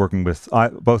approached working with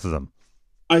both of them.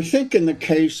 I think in the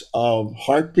case of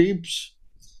Heartbeeps,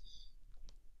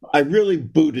 I really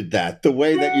booted that. The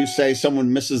way that you say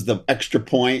someone misses the extra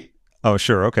point. Oh,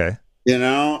 sure. Okay.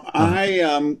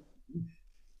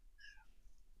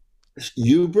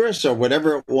 Hubris or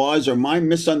whatever it was, or my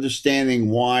misunderstanding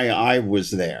why I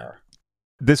was there.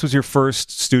 This was your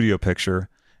first studio picture,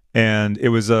 and it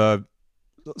was a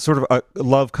sort of a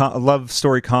love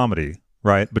story comedy,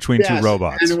 right, between two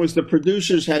robots. And it was the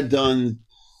producers had done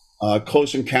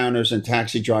Close Encounters and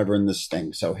Taxi Driver in this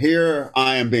thing. So here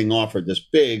I am being offered this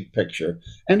big picture,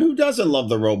 and who doesn't love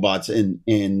the robots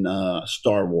in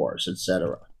Star Wars,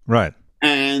 etc. Right.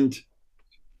 And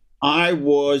I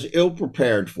was ill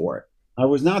prepared for it. I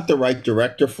was not the right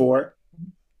director for it.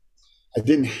 I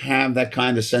didn't have that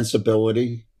kind of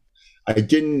sensibility. I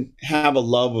didn't have a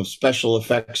love of special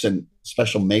effects and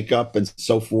special makeup and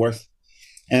so forth.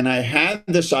 And I had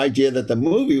this idea that the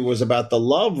movie was about the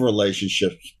love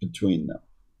relationships between them.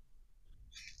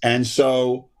 And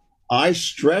so I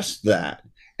stressed that.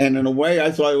 And in a way,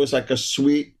 I thought it was like a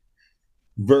sweet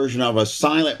version of a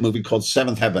silent movie called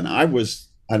Seventh Heaven. I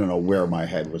don't know where my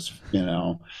head was,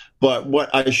 but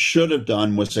what I should have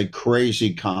done was a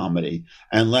crazy comedy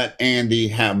and let Andy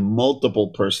have multiple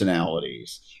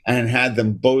personalities and had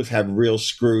them both have real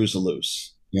screws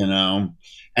loose,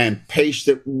 and paced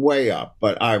it way up.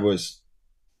 But I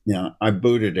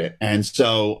booted it. And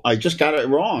so I just got it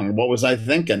wrong. What was I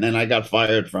thinking? And I got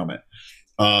fired from it.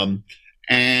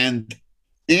 And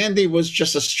Andy was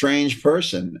just a strange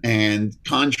person and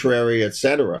contrary,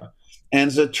 etc. And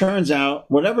as it turns out,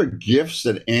 whatever gifts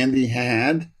that Andy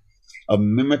had of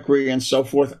mimicry and so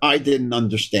forth, I didn't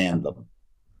understand them.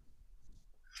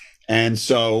 And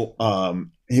so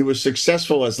he was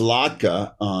successful as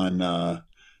Latka on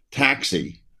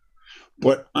Taxi.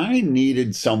 But I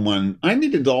needed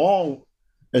all,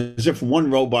 as if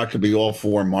one robot could be all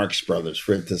four Marx Brothers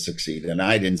for it to succeed. And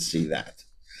I didn't see that.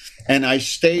 And I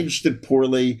staged it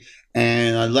poorly,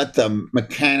 and I let the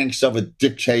mechanics of it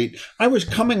dictate. I was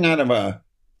coming out of a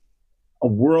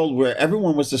world where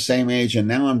everyone was the same age, and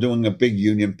now I'm doing a big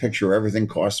union picture where everything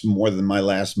costs more than my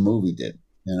last movie did,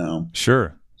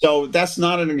 Sure. So that's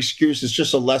not an excuse. It's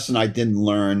just a lesson I didn't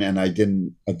learn and I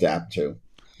didn't adapt to.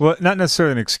 Well, not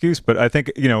necessarily an excuse, but I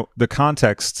think, the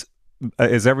context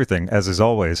is everything, as is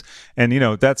always. And,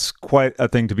 that's quite a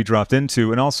thing to be dropped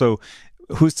into. And also,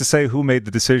 who's to say who made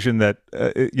the decision that,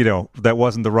 that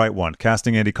wasn't the right one?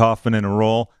 Casting Andy Kaufman in a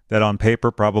role that on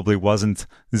paper probably wasn't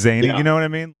zany. Yeah. You know what I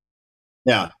mean?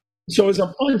 Yeah. So it's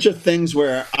a bunch of things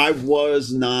where I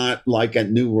was not like at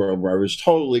New World, where I was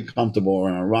totally comfortable.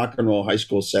 On a rock and roll high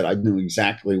school set, I knew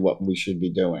exactly what we should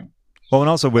be doing. Well, and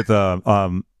also with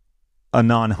a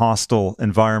non-hostile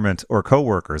environment or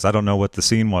coworkers. I don't know what the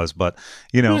scene was, but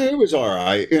it was all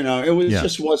right. It was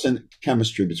just wasn't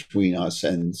chemistry between us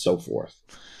and so forth.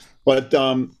 But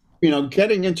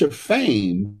getting into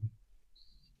fame,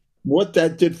 what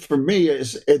that did for me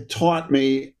is it taught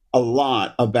me a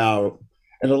lot about.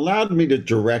 It allowed me to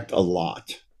direct a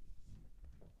lot.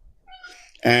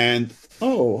 And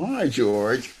hi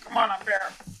George, come on up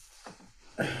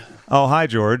here. Oh, hi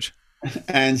George.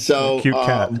 And so cute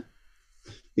cat.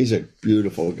 He's a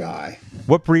beautiful guy.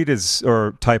 What breed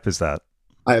or type is that?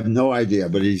 I have no idea,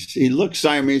 but he looks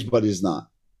Siamese, but he's not.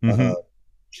 Mm-hmm.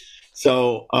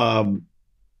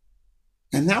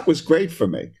 And that was great for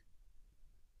me.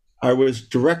 I was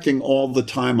directing all the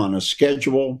time on a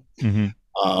schedule.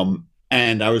 Mm-hmm.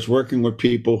 And I was working with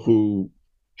people who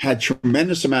had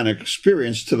tremendous amount of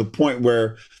experience to the point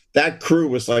where that crew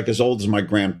was like as old as my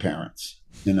grandparents.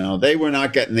 They were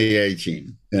not getting the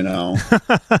A-team, and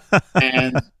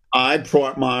I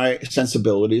brought my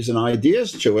sensibilities and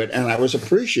ideas to it, and I was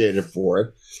appreciated for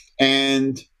it.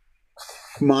 And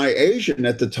my agent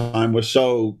at the time was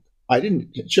I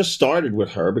didn't just started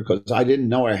with her because I didn't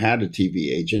know I had a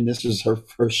TV agent. This is her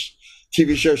first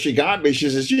TV show she got me. She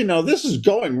says, this is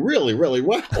going really, really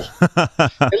well.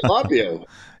 I love you.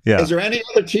 Yeah. Is there any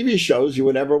other TV shows you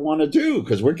would ever want to do?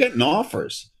 Because we're getting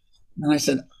offers. And I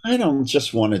said, I don't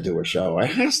just want to do a show. It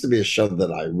has to be a show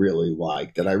that I really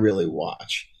like, that I really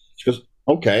watch. She goes,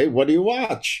 okay, what do you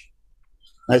watch?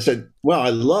 I said, well, I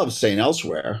love St.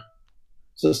 Elsewhere.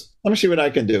 She says, let me see what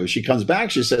I can do. She comes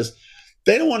back. She says,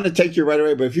 they don't want to take you right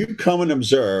away, but if you come and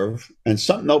observe and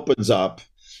something opens up.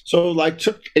 So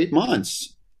took 8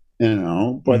 months, but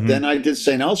mm-hmm. Then I did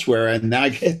St. Elsewhere, and I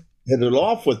hit it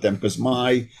off with them because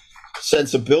my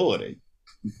sensibility,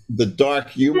 the dark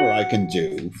humor I can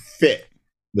do, fit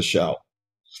the show.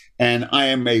 And I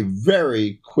am a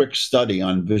very quick study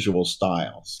on visual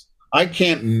styles. I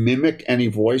can't mimic any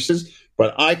voices,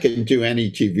 but I can do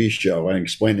any TV show and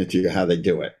explain it to you how they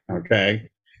do it, okay?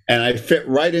 And I fit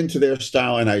right into their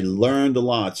style, and I learned a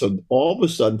lot. So all of a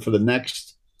sudden, for the next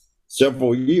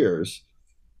several years,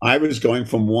 I was going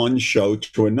from one show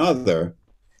to another.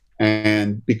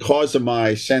 And because of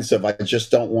my sense of I just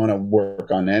don't want to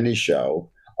work on any show,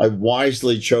 I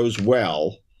wisely chose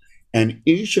well. And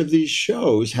each of these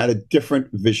shows had a different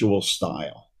visual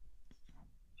style.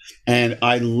 And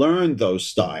I learned those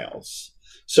styles.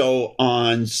 So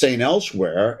on St.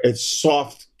 Elsewhere, it's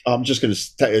soft. I'm just going to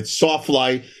say it's soft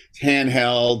light,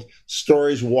 handheld,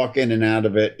 stories walk in and out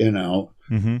of it,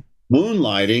 Mm-hmm.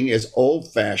 Moonlighting is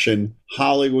old-fashioned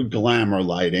Hollywood glamour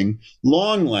lighting,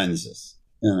 long lenses,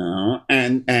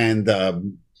 and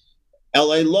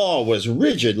L.A. Law was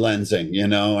rigid lensing,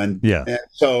 and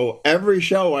so every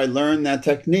show I learned that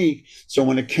technique. So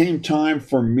when it came time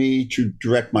for me to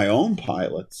direct my own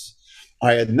pilots,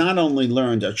 I had not only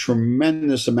learned a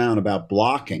tremendous amount about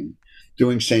blocking,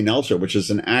 doing St. Elsewhere, which is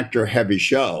an actor-heavy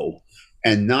show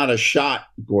and not a shot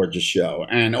gorgeous show,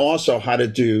 and also how to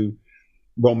do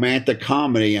romantic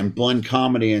comedy and blend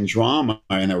comedy and drama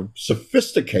in a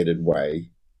sophisticated way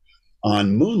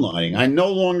on Moonlighting. I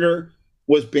no longer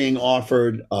was being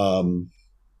offered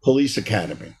Police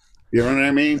Academy. You know what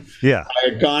I mean? Yeah. I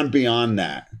had gone beyond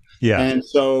that. Yeah. And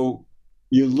so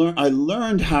I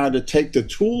learned how to take the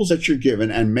tools that you're given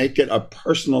and make it a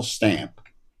personal stamp.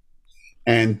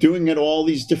 And doing it all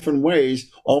these different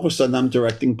ways, all of a sudden I'm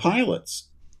directing pilots.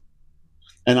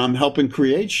 And I'm helping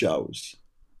create shows.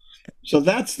 So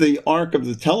that's the arc of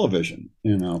the television,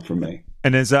 for me.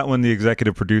 And is that when the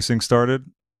executive producing started?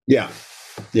 Yeah.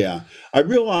 I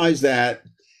realized that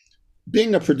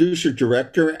being a producer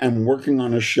director and working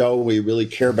on a show where you really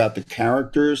care about the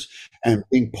characters and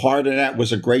being part of that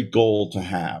was a great goal to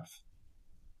have.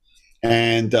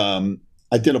 And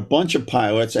I did a bunch of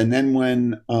pilots. And then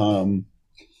when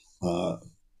I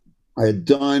had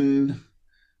done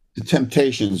The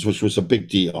Temptations, which was a big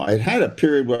deal, I had a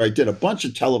period where I did a bunch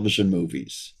of television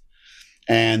movies.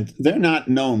 And they're not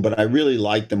known, but I really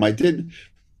liked them. I did.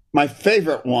 My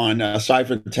favorite one, aside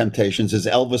from The Temptations, is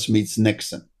Elvis Meets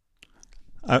Nixon.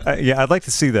 Yeah, I'd like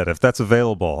to see that if that's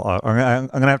available. I'm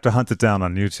going to have to hunt it down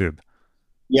on YouTube.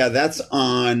 Yeah, that's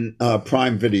on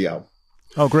Prime Video.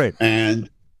 Oh, great. And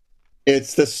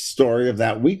it's the story of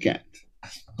that weekend,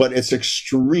 but it's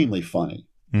extremely funny.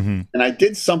 Mm-hmm. And I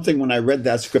did something when I read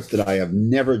that script that I have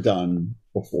never done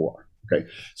before. Okay,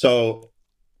 so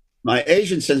my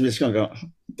agent sends me this going to go,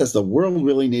 does the world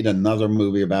really need another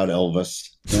movie about Elvis?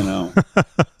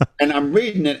 And I'm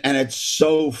reading it, and it's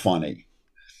so funny.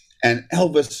 And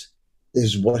Elvis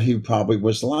is what he probably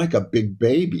was like, a big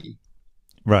baby.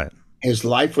 Right. His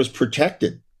life was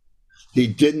protected. He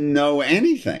didn't know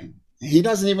anything. He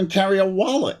doesn't even carry a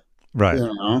wallet. Right.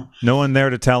 No one there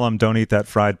to tell him, don't eat that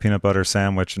fried peanut butter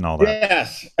sandwich and all that.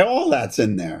 Yes, all that's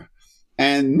in there.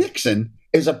 And Nixon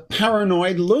is a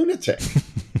paranoid lunatic.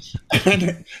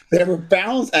 And they were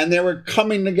balanced and they were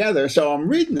coming together. So I'm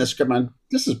reading this script, and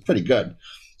this is pretty good.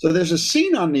 So there's a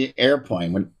scene on the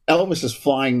airplane when Elvis is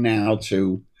flying now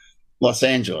to Los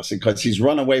Angeles because he's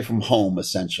run away from home,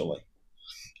 essentially.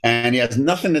 And he has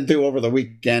nothing to do over the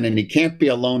weekend, and he can't be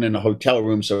alone in a hotel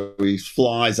room, so he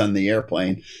flies on the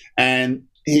airplane. And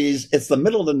it's the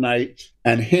middle of the night,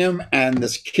 and him and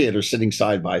this kid are sitting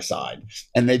side by side,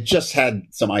 and they just had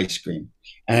some ice cream.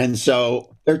 And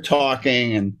so they're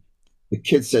talking, and the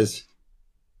kid says,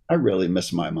 I really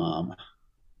miss my mom.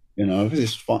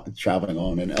 He's traveling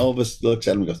alone. And Elvis looks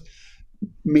at him and goes,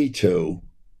 me too.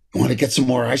 Want to get some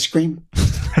more ice cream?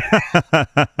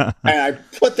 And I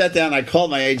put that down. I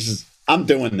called my agent. I'm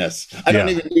doing this. I don't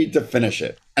even need to finish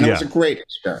it. And it was a great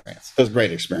experience. It was a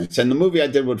great experience. And the movie I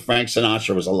did with Frank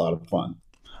Sinatra was a lot of fun.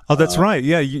 Oh, that's right.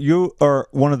 Yeah, you are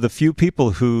one of the few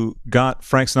people who got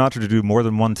Frank Sinatra to do more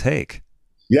than one take.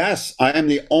 Yes, I am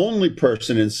the only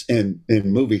person in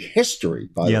movie history,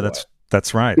 by the way.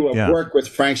 That's right. To have worked with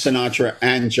Frank Sinatra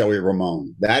and Joey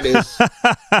Ramone. That is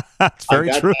that's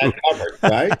very true. That covered,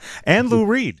 right? And Lou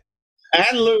Reed.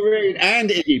 And Lou Reed and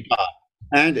Iggy Pop.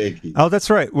 And Iggy. Oh, that's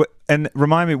right. And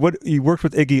remind me, what you worked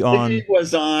with Iggy on? Iggy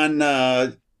was on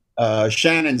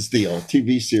Shannon's Deal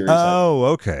TV series. Oh,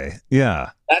 okay. Yeah.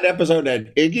 That episode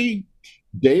had Iggy,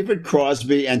 David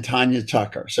Crosby, and Tanya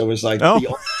Tucker. So it was like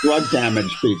the drug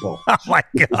damage people. Oh, my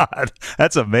God.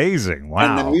 That's amazing.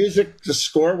 Wow. And the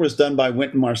score was done by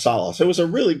Wynton Marsalis. It was a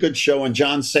really good show, and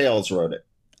John Sayles wrote it.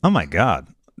 Oh, my God.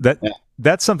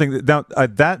 That's something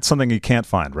that's something you can't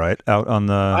find, right? Out on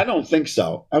the... I don't think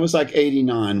so. I was like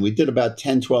 89. We did about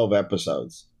 10, 12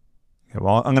 episodes. Okay,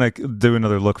 well, I'm going to do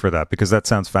another look for that because that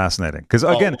sounds fascinating. Because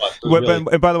again,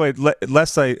 and by the way,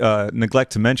 lest I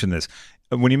neglect to mention this,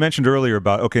 when you mentioned earlier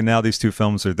about, okay, now these two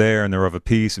films are there and they're of a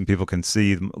piece and people can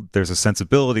see there's a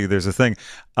sensibility, there's a thing,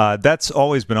 that's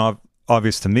always been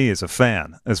obvious to me as a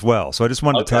fan as well. So I just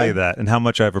wanted to tell you that and how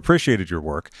much I've appreciated your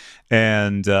work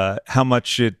and how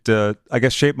much it, I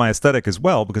guess, shaped my aesthetic as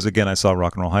well, because again, I saw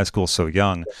Rock and Roll High School so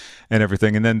young and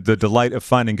everything. And then the delight of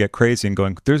finding Get Crazy and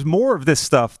going, there's more of this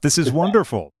stuff. This is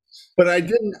wonderful. But I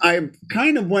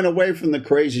kind of went away from the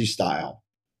crazy style.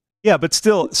 Yeah, but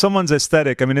still, someone's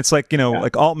aesthetic. I mean, it's like,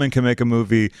 like Altman can make a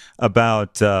movie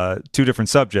about two different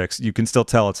subjects. You can still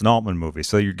tell it's an Altman movie.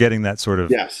 So you're getting that sort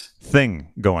of thing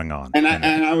going on. And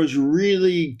I was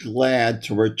really glad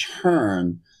to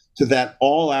return to that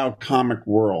all-out comic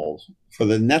world for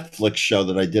the Netflix show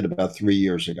that I did about 3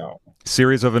 years ago.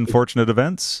 Series of Unfortunate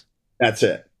Events? That's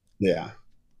it. Yeah.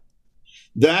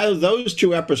 Those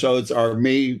two episodes are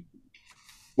me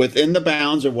within the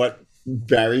bounds of what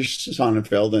Barry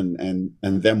Sonnenfeld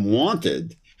and them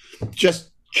wanted,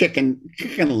 just kicking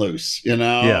loose,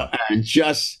 and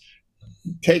just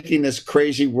taking this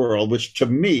crazy world, which to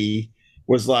me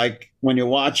was like when you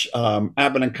watch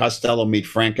Abbott and Costello meet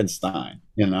Frankenstein,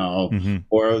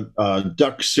 or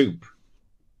Duck Soup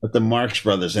with the Marx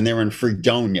Brothers, and they're in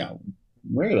Fredonia.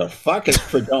 Where the fuck is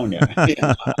Fredonia?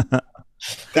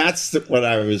 That's what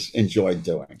I enjoyed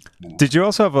doing. Did you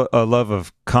also have a love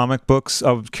of comic books?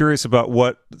 I'm curious about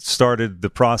what started the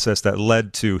process that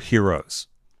led to Heroes.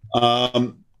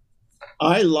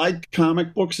 I liked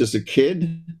comic books as a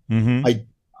kid. Mm-hmm.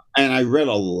 I read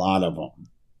a lot of them.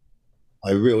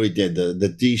 I really did,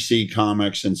 the DC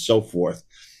comics and so forth.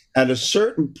 At a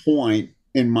certain point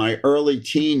in my early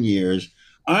teen years,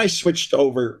 I switched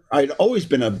over. I'd always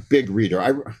been a big reader.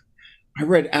 I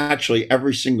read actually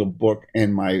every single book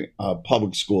in my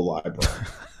public school library.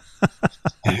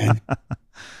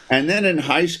 And then in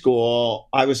high school,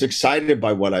 I was excited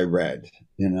by what I read,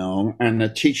 and the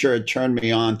teacher had turned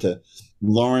me on to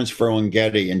Lawrence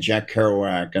Ferlinghetti and Jack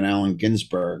Kerouac and Allen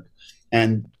Ginsberg.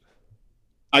 And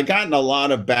I got in a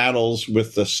lot of battles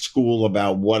with the school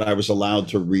about what I was allowed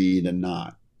to read and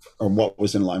not, or what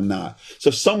was in line not.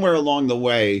 So somewhere along the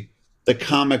way, the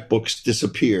comic books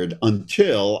disappeared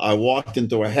until I walked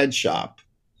into a head shop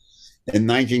in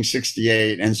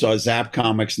 1968 and saw Zap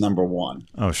Comics #1.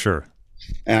 Oh, sure.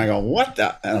 And I go, what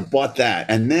the? And I bought that.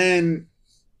 And then,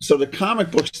 so the comic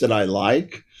books that I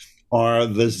like are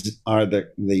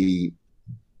the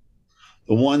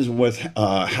ones with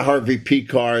Harvey P.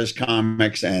 Carr's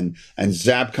comics and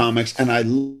Zap Comics. And I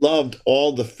loved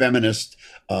all the feminist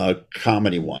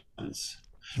comedy ones.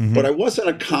 Mm-hmm. But I wasn't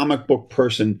a comic book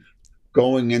person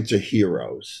going into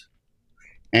Heroes.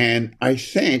 And I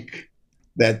think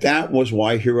that was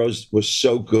why Heroes was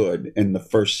so good in the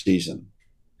first season,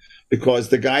 because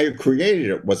the guy who created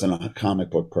it wasn't a comic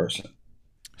book person.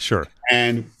 Sure.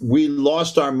 And we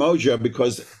lost our mojo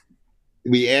because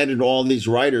we added all these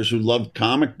writers who loved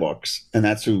comic books, and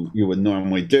that's who you would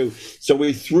normally do. So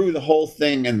we threw the whole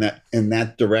thing in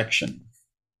that direction.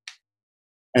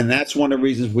 And that's one of the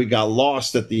reasons we got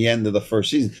lost at the end of the first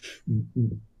season.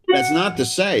 That's not to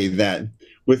say that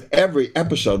with every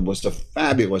episode was a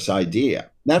fabulous idea.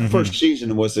 That first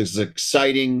season was as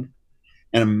exciting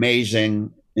and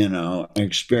amazing,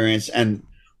 experience. And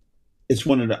it's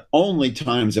one of the only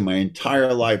times in my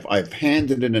entire life I've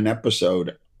handed in an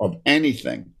episode of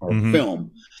anything or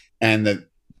film, and the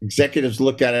executives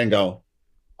look at it and go,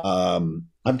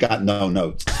 I've got no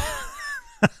notes.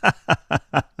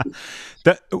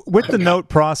 With the note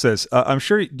process, I'm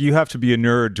sure you have to be a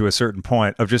nerd to a certain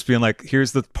point of just being like,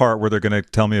 here's the part where they're going to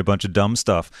tell me a bunch of dumb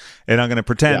stuff, and I'm going to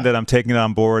pretend that I'm taking it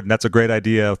on board, and that's a great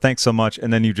idea. Thanks so much.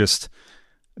 And then you just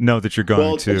know that you're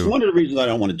going to. It's one of the reasons I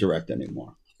don't want to direct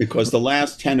anymore, because the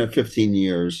last 10 or 15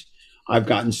 years, I've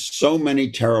gotten so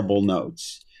many terrible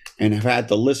notes and have had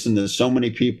to listen to so many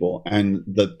people, and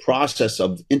the process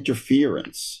of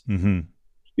interference,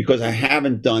 because I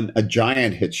haven't done a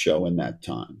giant hit show in that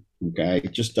time. Okay,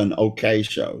 just done okay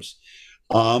shows.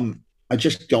 I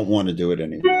just don't want to do it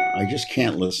anymore. I just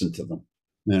can't listen to them,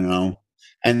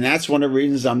 And that's one of the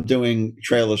reasons I'm doing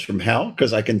Trailers from Hell,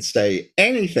 because I can say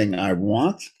anything I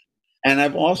want. And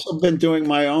I've also been doing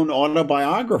my own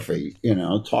autobiography,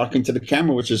 talking to the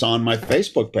camera, which is on my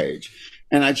Facebook page.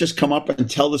 And I just come up and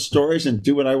tell the stories and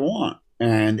do what I want.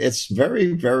 And it's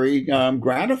very, very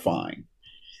gratifying.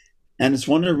 And it's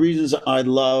one of the reasons I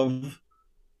love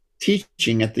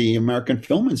teaching at the American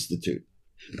Film Institute,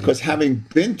 because having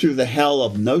been through the hell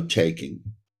of note-taking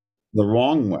the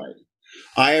wrong way,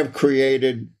 I have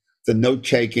created the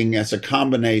note-taking as a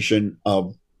combination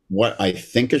of what I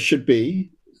think it should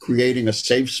be, creating a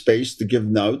safe space to give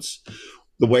notes,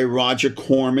 the way Roger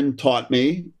Corman taught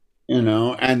me,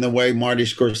 and the way Marty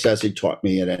Scorsese taught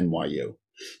me at NYU.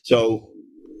 So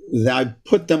I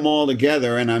put them all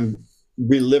together, and I'm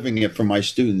reliving it for my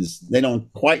students. They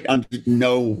don't quite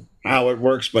know how it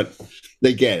works, but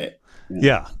they get it.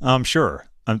 Yeah, I'm sure.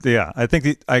 I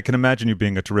think I can imagine you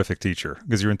being a terrific teacher,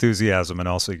 because your enthusiasm and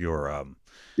also your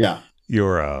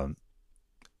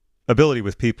ability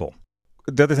with people.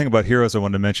 The other thing about Heroes I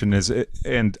wanted to mention is,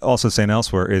 and also saying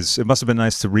elsewhere, is it must have been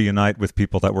nice to reunite with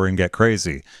people that were in Get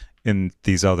Crazy in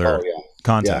these other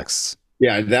contexts.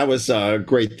 Yeah, that was a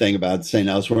great thing about St.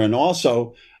 Elsewhere. And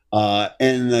also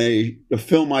in the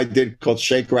film I did called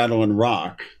Shake, Rattle, and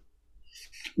Rock,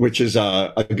 which is,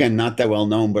 again, not that well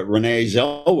known, but Renee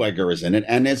Zellweger is in it.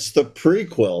 And it's the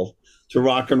prequel to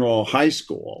Rock and Roll High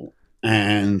School.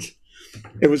 And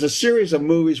it was a series of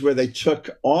movies where they took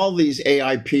all these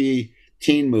AIP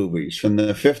teen movies from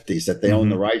the 50s that they own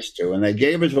the rights to, and they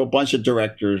gave it to a bunch of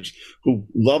directors who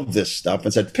loved this stuff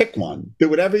and said, pick one, do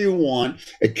whatever you want.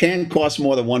 It can't cost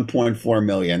more than $1.4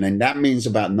 million, and that means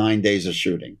about 9 days of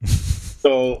shooting.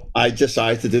 So I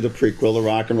decided to do the prequel to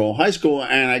Rock and Roll High School,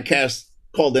 and I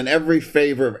called in every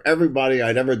favor of everybody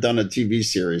I'd ever done a TV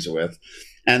series with.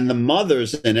 And the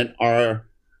mothers in it are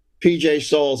PJ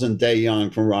Souls and Day Young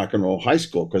from Rock and Roll High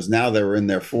School, because now they were in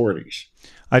their 40s.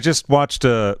 I just watched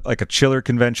a Chiller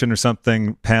convention or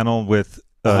something panel with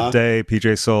Day,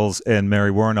 PJ Souls, and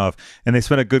Mary Warnoff, and they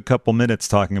spent a good couple minutes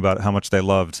talking about how much they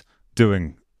loved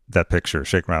doing that picture,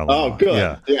 Shake, Rattle, Oh,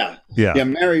 good. Yeah.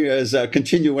 Mary is a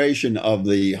continuation of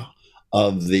the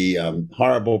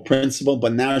horrible principal,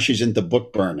 but now she's into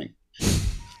book burning.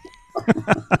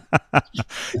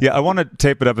 Yeah, I want to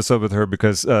tape an episode with her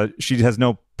because she has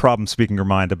no problem speaking her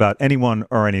mind about anyone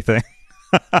or anything.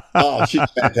 Oh, she's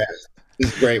fantastic.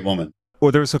 She's a great woman.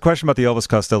 Well, there was a question about the Elvis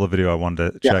Costello video I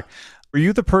wanted to check. Were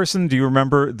you the person, do you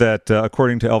remember that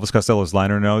according to Elvis Costello's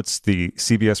liner notes, the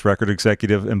CBS record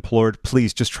executive implored,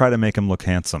 please just try to make him look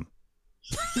handsome?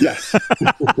 Yes.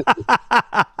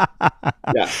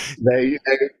 Yeah. They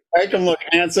make him look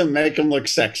handsome, make him look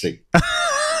sexy.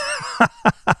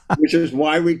 Which is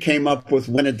why we came up with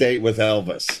Win a Date with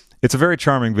Elvis. It's a very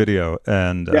charming video,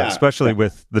 and especially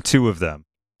with the two of them.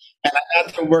 And I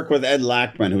got to work with Ed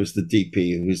Lackman, who's the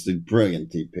DP, who's the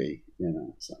brilliant DP,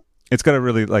 so. It's got a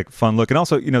really fun look. And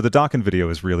also, the Dokken video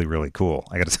is really, really cool.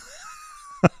 I got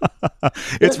to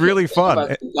it's really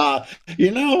fun.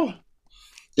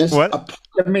 There's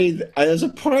a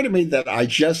part of me that I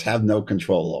just have no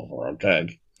control over,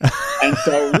 okay? And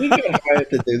so we get hired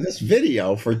to do this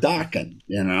video for Dokken,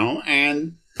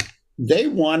 and they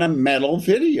want a metal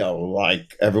video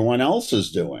like everyone else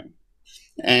is doing.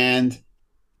 And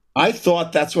I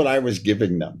thought that's what I was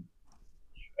giving them.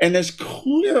 And there's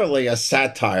clearly a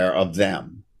satire of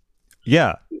them.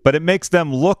 Yeah, but it makes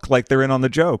them look like they're in on the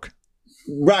joke.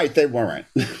 Right, they weren't.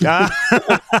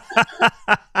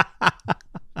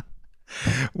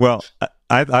 Well,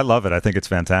 I love it. I think it's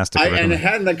fantastic. And it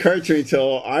hadn't occurred to me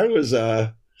till I was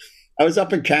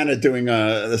up in Canada doing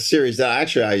a series that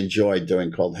actually I enjoyed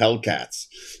doing called Hellcats.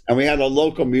 And we had a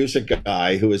local music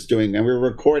guy who was doing, and we were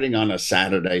recording on a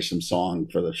Saturday some song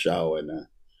for the show. And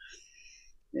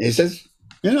he says,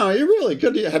 you're really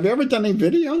good. Have you ever done any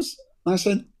videos? I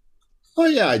said, oh,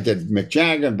 yeah, I did Mick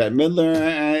Jagger and Bette Midler,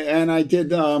 and I did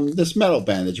this metal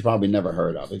band that you probably never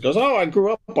heard of. He goes, oh, I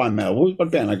grew up on metal. What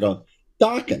band? I go,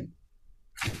 Dokken.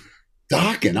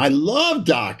 Dokken. I love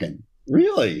Dokken.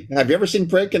 Really? Have you ever seen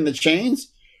Breaking the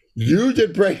Chains? You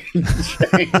did Breaking the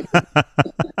Chains.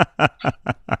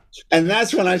 And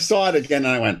that's when I saw it again,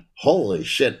 and I went, holy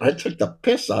shit, I took the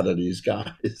piss out of these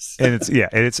guys. And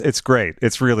it's great.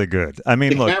 It's really good. I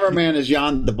mean, the cameraman is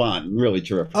Jan de Bont, really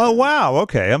terrific. Oh, wow.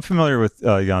 Okay. I'm familiar with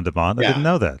Jan de Bont. I didn't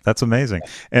know that. That's amazing.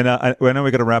 And I know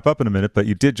we got to wrap up in a minute, but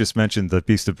you did just mention the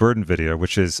Beast of Burden video,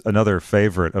 which is another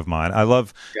favorite of mine. I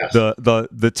love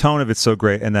the tone of it's so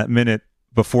great, and that minute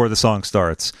before the song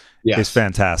starts is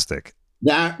fantastic.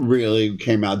 That really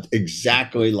came out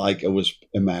exactly like it was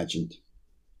imagined.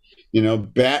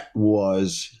 Bet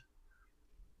was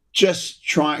just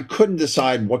couldn't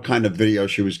decide what kind of video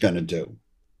she was going to do,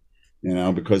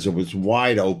 because it was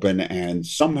wide open. And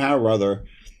somehow or other,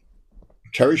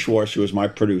 Terry Schwartz, who was my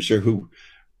producer, who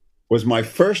was my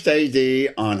first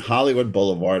AD on Hollywood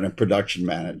Boulevard and production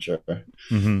manager,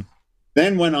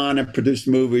 then went on and produced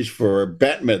movies for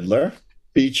Bette Midler,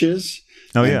 Beaches,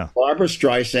 Barbara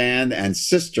Streisand, and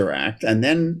Sister Act, and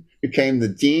then became the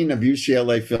dean of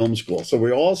UCLA Film School. So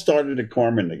we all started at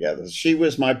Corman together. She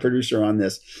was my producer on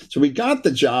this. So we got the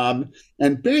job,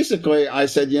 and basically I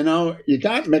said, you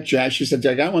got Mick Jagger. She said,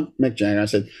 I got Mick Jagger. I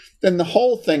said, then the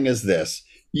whole thing is this.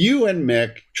 You and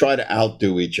Mick try to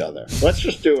outdo each other. Let's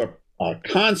just do a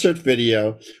concert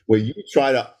video where you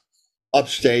try to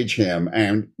upstage him,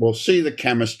 and we'll see the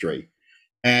chemistry.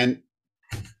 And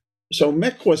so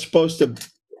Mick was supposed to,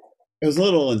 it was a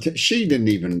little, she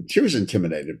was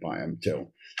intimidated by him too.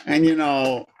 And,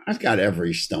 I've got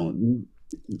every Stone.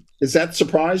 Does that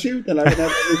surprise you that I would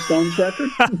have every Stone's record?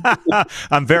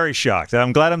 I'm very shocked.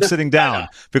 I'm glad I'm sitting down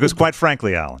because quite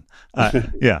frankly, Alan,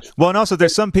 Well, and also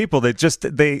there's some people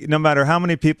that no matter how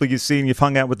many people you've seen, you've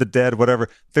hung out with the Dead, whatever,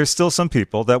 there's still some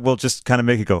people that will just kind of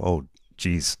make you go, oh,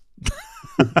 geez.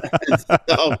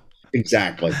 So,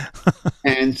 exactly.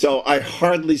 And so I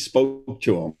hardly spoke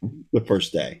to him the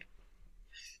first day.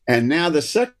 And now the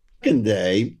second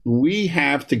day, we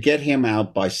have to get him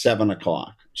out by 7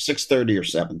 o'clock, 6:30 or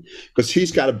 7, because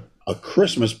he's got a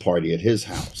Christmas party at his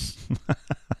house.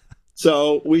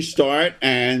 So we start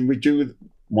and we do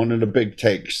one of the big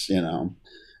takes,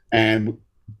 And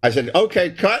I said,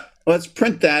 okay, cut. Let's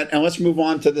print that and let's move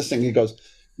on to this thing. He goes,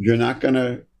 you're not going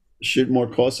to shoot more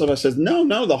close-up? I said,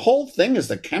 no, the whole thing is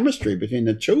the chemistry between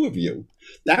the two of you.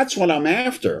 That's what I'm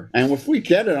after. And if we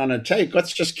get it on a take,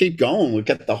 let's just keep going. We'll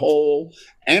get the whole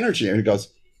energy. And he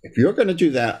goes, if you're going to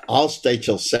do that, I'll stay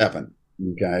till 7.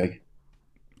 Okay.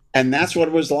 And that's what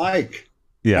it was like.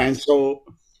 Yeah. And so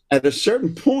at a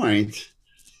certain point,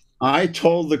 I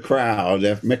told the crowd,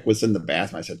 if Mick was in the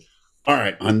bathroom, I said, all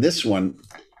right, on this one,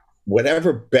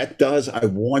 whatever Bet does, I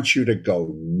want you to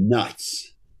go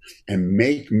nuts and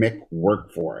make Mick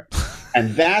work for it.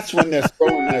 And that's when they're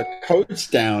throwing their coats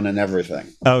down and everything.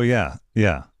 Oh, yeah.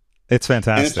 Yeah. It's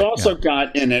fantastic. And it's also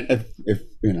got in it,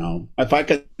 if I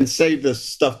could save the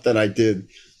stuff that I did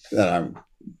that I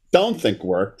don't think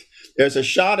worked, there's a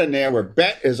shot in there where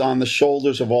Bet is on the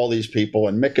shoulders of all these people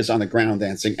and Mick is on the ground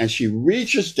dancing, and she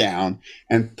reaches down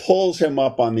and pulls him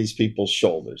up on these people's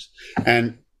shoulders.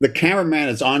 And the cameraman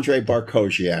is Andrei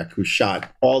Barkosiak, who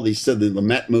shot all these the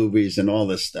Lumet movies and all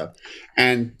this stuff.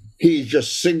 And he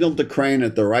just signaled the crane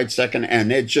at the right second,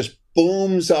 and it just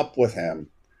booms up with him.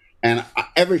 And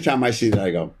every time I see that,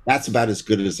 I go, that's about as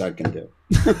good as I can do.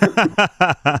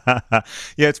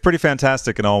 Yeah, it's pretty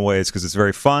fantastic in all ways because it's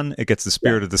very fun. It gets the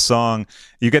spirit of the song.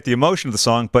 You get the emotion of the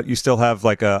song, but you still have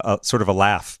like a sort of a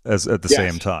laugh at the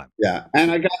same time. Yeah, and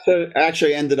I got to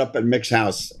actually ended up at Mick's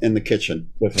house in the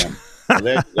kitchen with him. So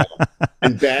there you go.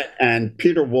 And Bet and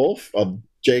Peter Wolf of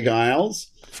Jay Giles.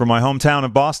 From my hometown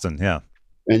of Boston, yeah.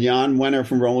 And Jan Wenner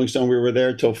from Rolling Stone. We were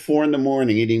there till 4 a.m.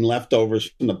 eating leftovers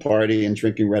from the party and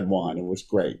drinking red wine. It was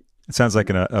great. It sounds like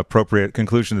an appropriate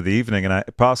conclusion to the evening, and I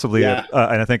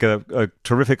think a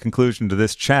terrific conclusion to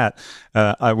this chat,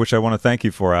 which I want to thank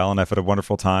you for, Alan. I've had a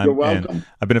wonderful time. You're welcome. And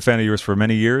I've been a fan of yours for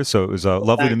many years, so it was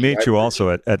lovely to meet you also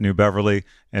at New Beverly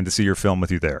and to see your film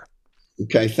with you there.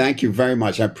 Okay, thank you very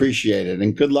much. I appreciate it.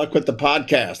 And good luck with the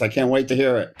podcast. I can't wait to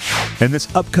hear it. And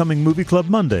this upcoming Movie Club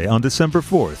Monday on December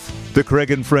 4th, the Craig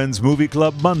and Friends Movie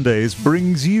Club Mondays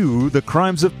brings you the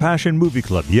Crimes of Passion Movie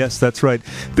Club. Yes, that's right.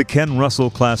 The Ken Russell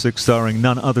classic starring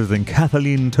none other than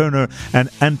Kathleen Turner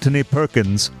and Anthony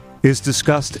Perkins is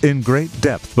discussed in great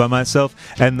depth by myself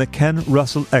and the Ken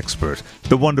Russell expert,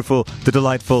 the wonderful, the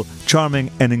delightful,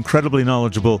 charming, and incredibly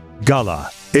knowledgeable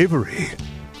Gala Avery.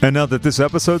 And now that this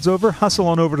episode's over, hustle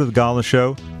on over to the Gala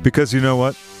show, because you know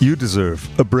what? You deserve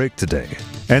a break today.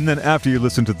 And then after you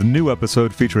listen to the new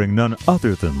episode featuring none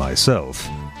other than myself,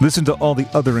 listen to all the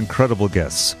other incredible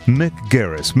guests: Mick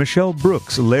Garris, Michelle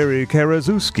Brooks, Larry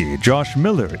Karaszewski, Josh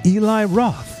Miller, Eli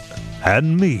Roth,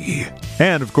 and me.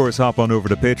 And of course, hop on over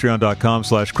to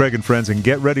patreon.com/Craig and Friends and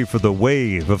get ready for the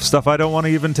wave of stuff I don't want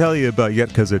to even tell you about yet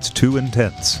because it's too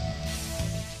intense.